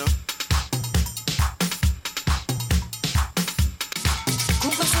two more, you know.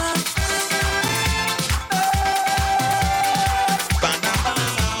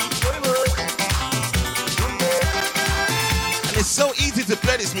 And it's so easy to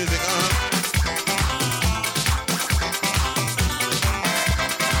play this music,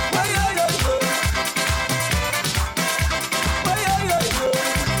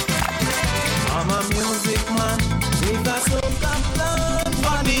 I'm a music man with a soca plan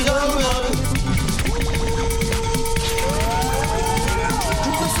for the whole world.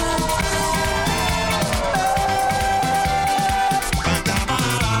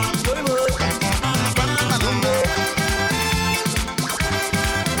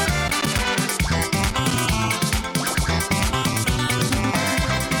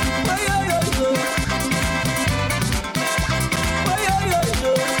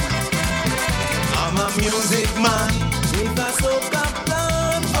 I'm a music man with a soca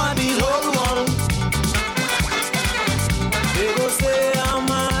plan for the whole world. They go say I'm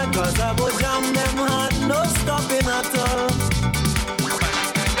mad 'cause I go jam them hard, no stopping at all.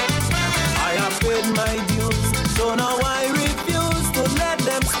 I have paid my dues, so now I refuse to let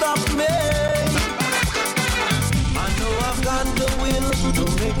them stop me. I know I've got the will to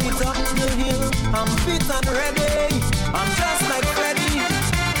make it up the hill. I'm fit and ready, I'm just like Freddy.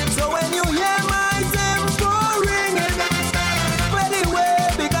 So when you hear my tempo ringing, ready way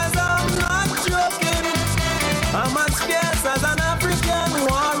because I'm not joking. I'm as fierce as an African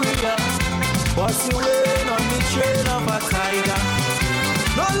warrior, pursuing on the trail of a tiger.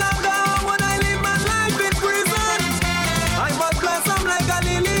 No longer would I live my life in prison. I must blossom like a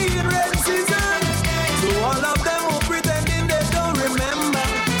lily in red season. To all of them who pretending they don't remember,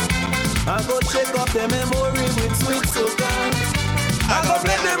 I go shake up their memory with sweet soca. I go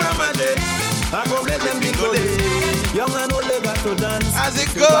let them ramadan, I go let them be good. Young and old, they got to dance. As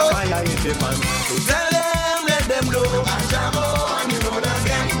it goes. Fire in the pan. So tell them, let them know. Anjamo on the road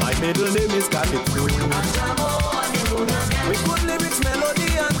again. My middle name is Calypso. Anjamo on the road again. With good lyrics, melody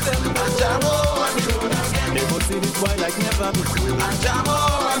and tempo. Anjamo on the road again. They go see this boy like never before. Anjamo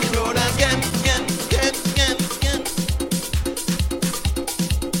on the road again, again.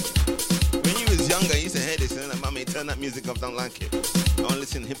 When you was younger, you used to hear this, and like, mommy, turn that music off, don't like it. I want to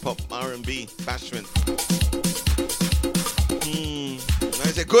listen to hip-hop, R&B, bashment.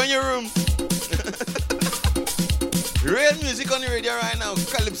 I said, go in your room. Real music on the radio right now.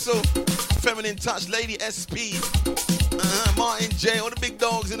 Calypso, Feminine Touch, Lady SP, Martin J, all the big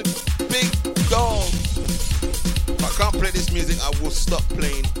dogs in the big dogs. If I can't play this music, I will stop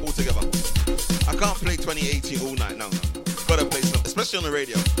playing altogether. I can't play 2018 all night. No. Gotta play something, especially on the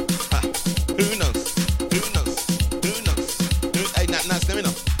radio. Who knows? Hey, Nat, let me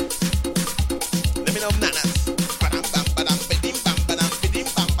know. Let me know, Nat.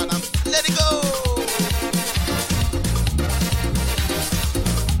 Let it go.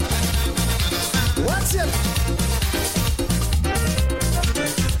 What's it?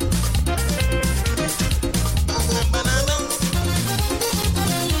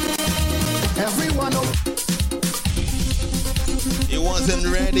 Everyone up. He wasn't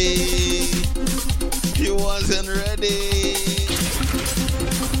ready. He wasn't ready.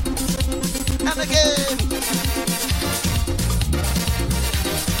 And again.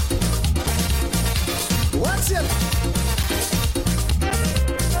 What's it?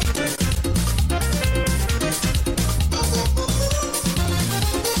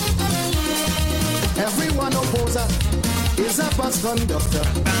 Everyone opposer is a bus conductor.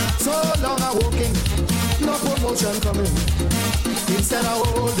 So long a walking, no promotion coming. Instead I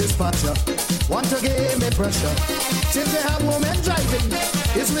hold dispatcher, want to give me pressure. Since they have women driving,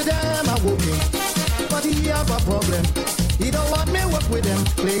 it's with them I'm walking. But he have a problem. He don't want me work with them,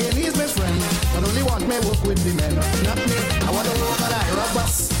 playing he's my friend. But only want me work with the men, not me. I want to work on Ira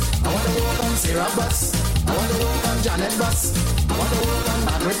bus, I want to work on Sarah bus, I want to work on Janet bus, I want to work on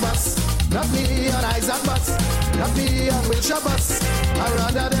Margaret bus. Not me on Isaac bus, not me on Wilshire bus. I'd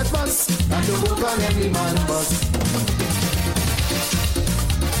rather that bus than to work on any man bus.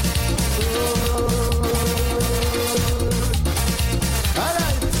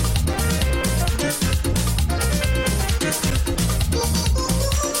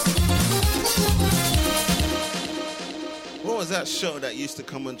 What was that? show that used to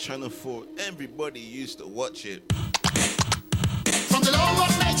come on Channel 4. Everybody used to watch it. From the long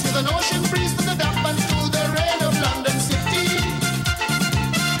hot nights with an ocean breeze to the damp and to the rain of London City.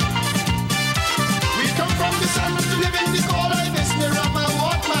 We come from the sun to live in the cold. I miss me rum, I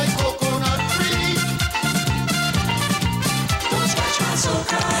want my coconut free. Don't scratch my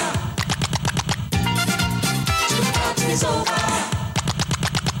soca. Till the party's over.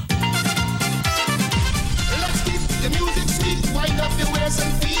 Let's keep the music sweet. Wind up your waist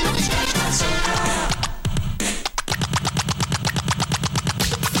and feel the scratch my soca.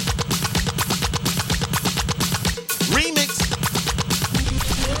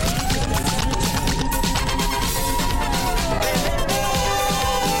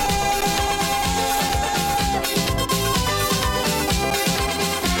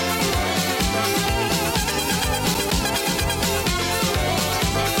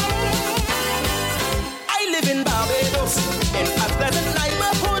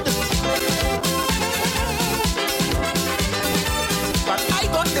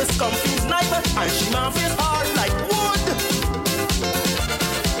 Confused sniper, and she man face hard like wood.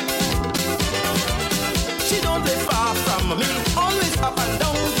 She don't live far from me, always up and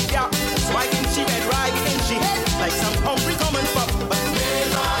down the gap. So I think she get right in she head like some hungry coming fuck. But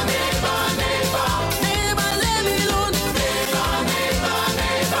never, never, never, never let me alone. Never, never,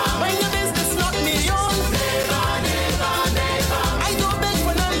 never. When your business not me own. Never, never, never. I don't beg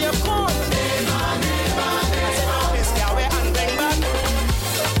for none of your phone. Never, never, never. I said, oh, this girl way and bring back.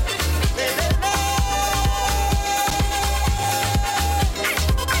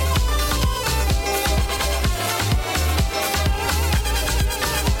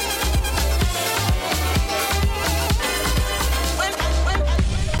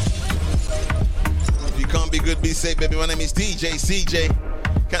 Good, be safe, baby. My name is DJ CJ.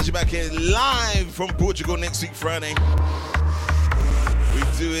 Catch you back here live from Portugal next week, Friday. We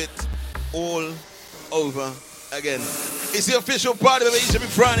do it all over again. It's the official party, baby. Each every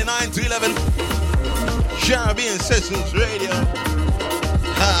Friday, 9 to 11. Caribbean Sessions Radio.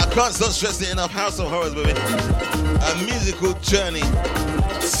 I can't stop stressing enough. House of Horrors, baby. A musical journey.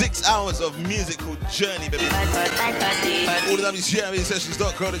 6 hours of musical journey, baby. All the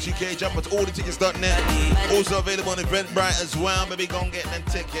WCRBSessions.co.uk. Jump at allthetickets.net. Also available on Eventbrite as well, baby. Go and get them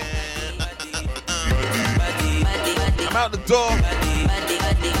tickets. I'm out the door.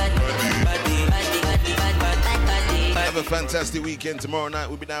 Have a fantastic weekend. Tomorrow night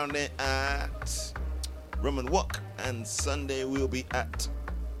we'll be down there at Rum and Wok, and Sunday we'll be at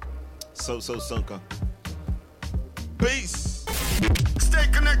So Soca. Peace. Stay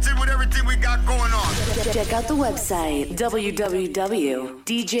connected with everything we got going on. Check out the website www.djcj.com.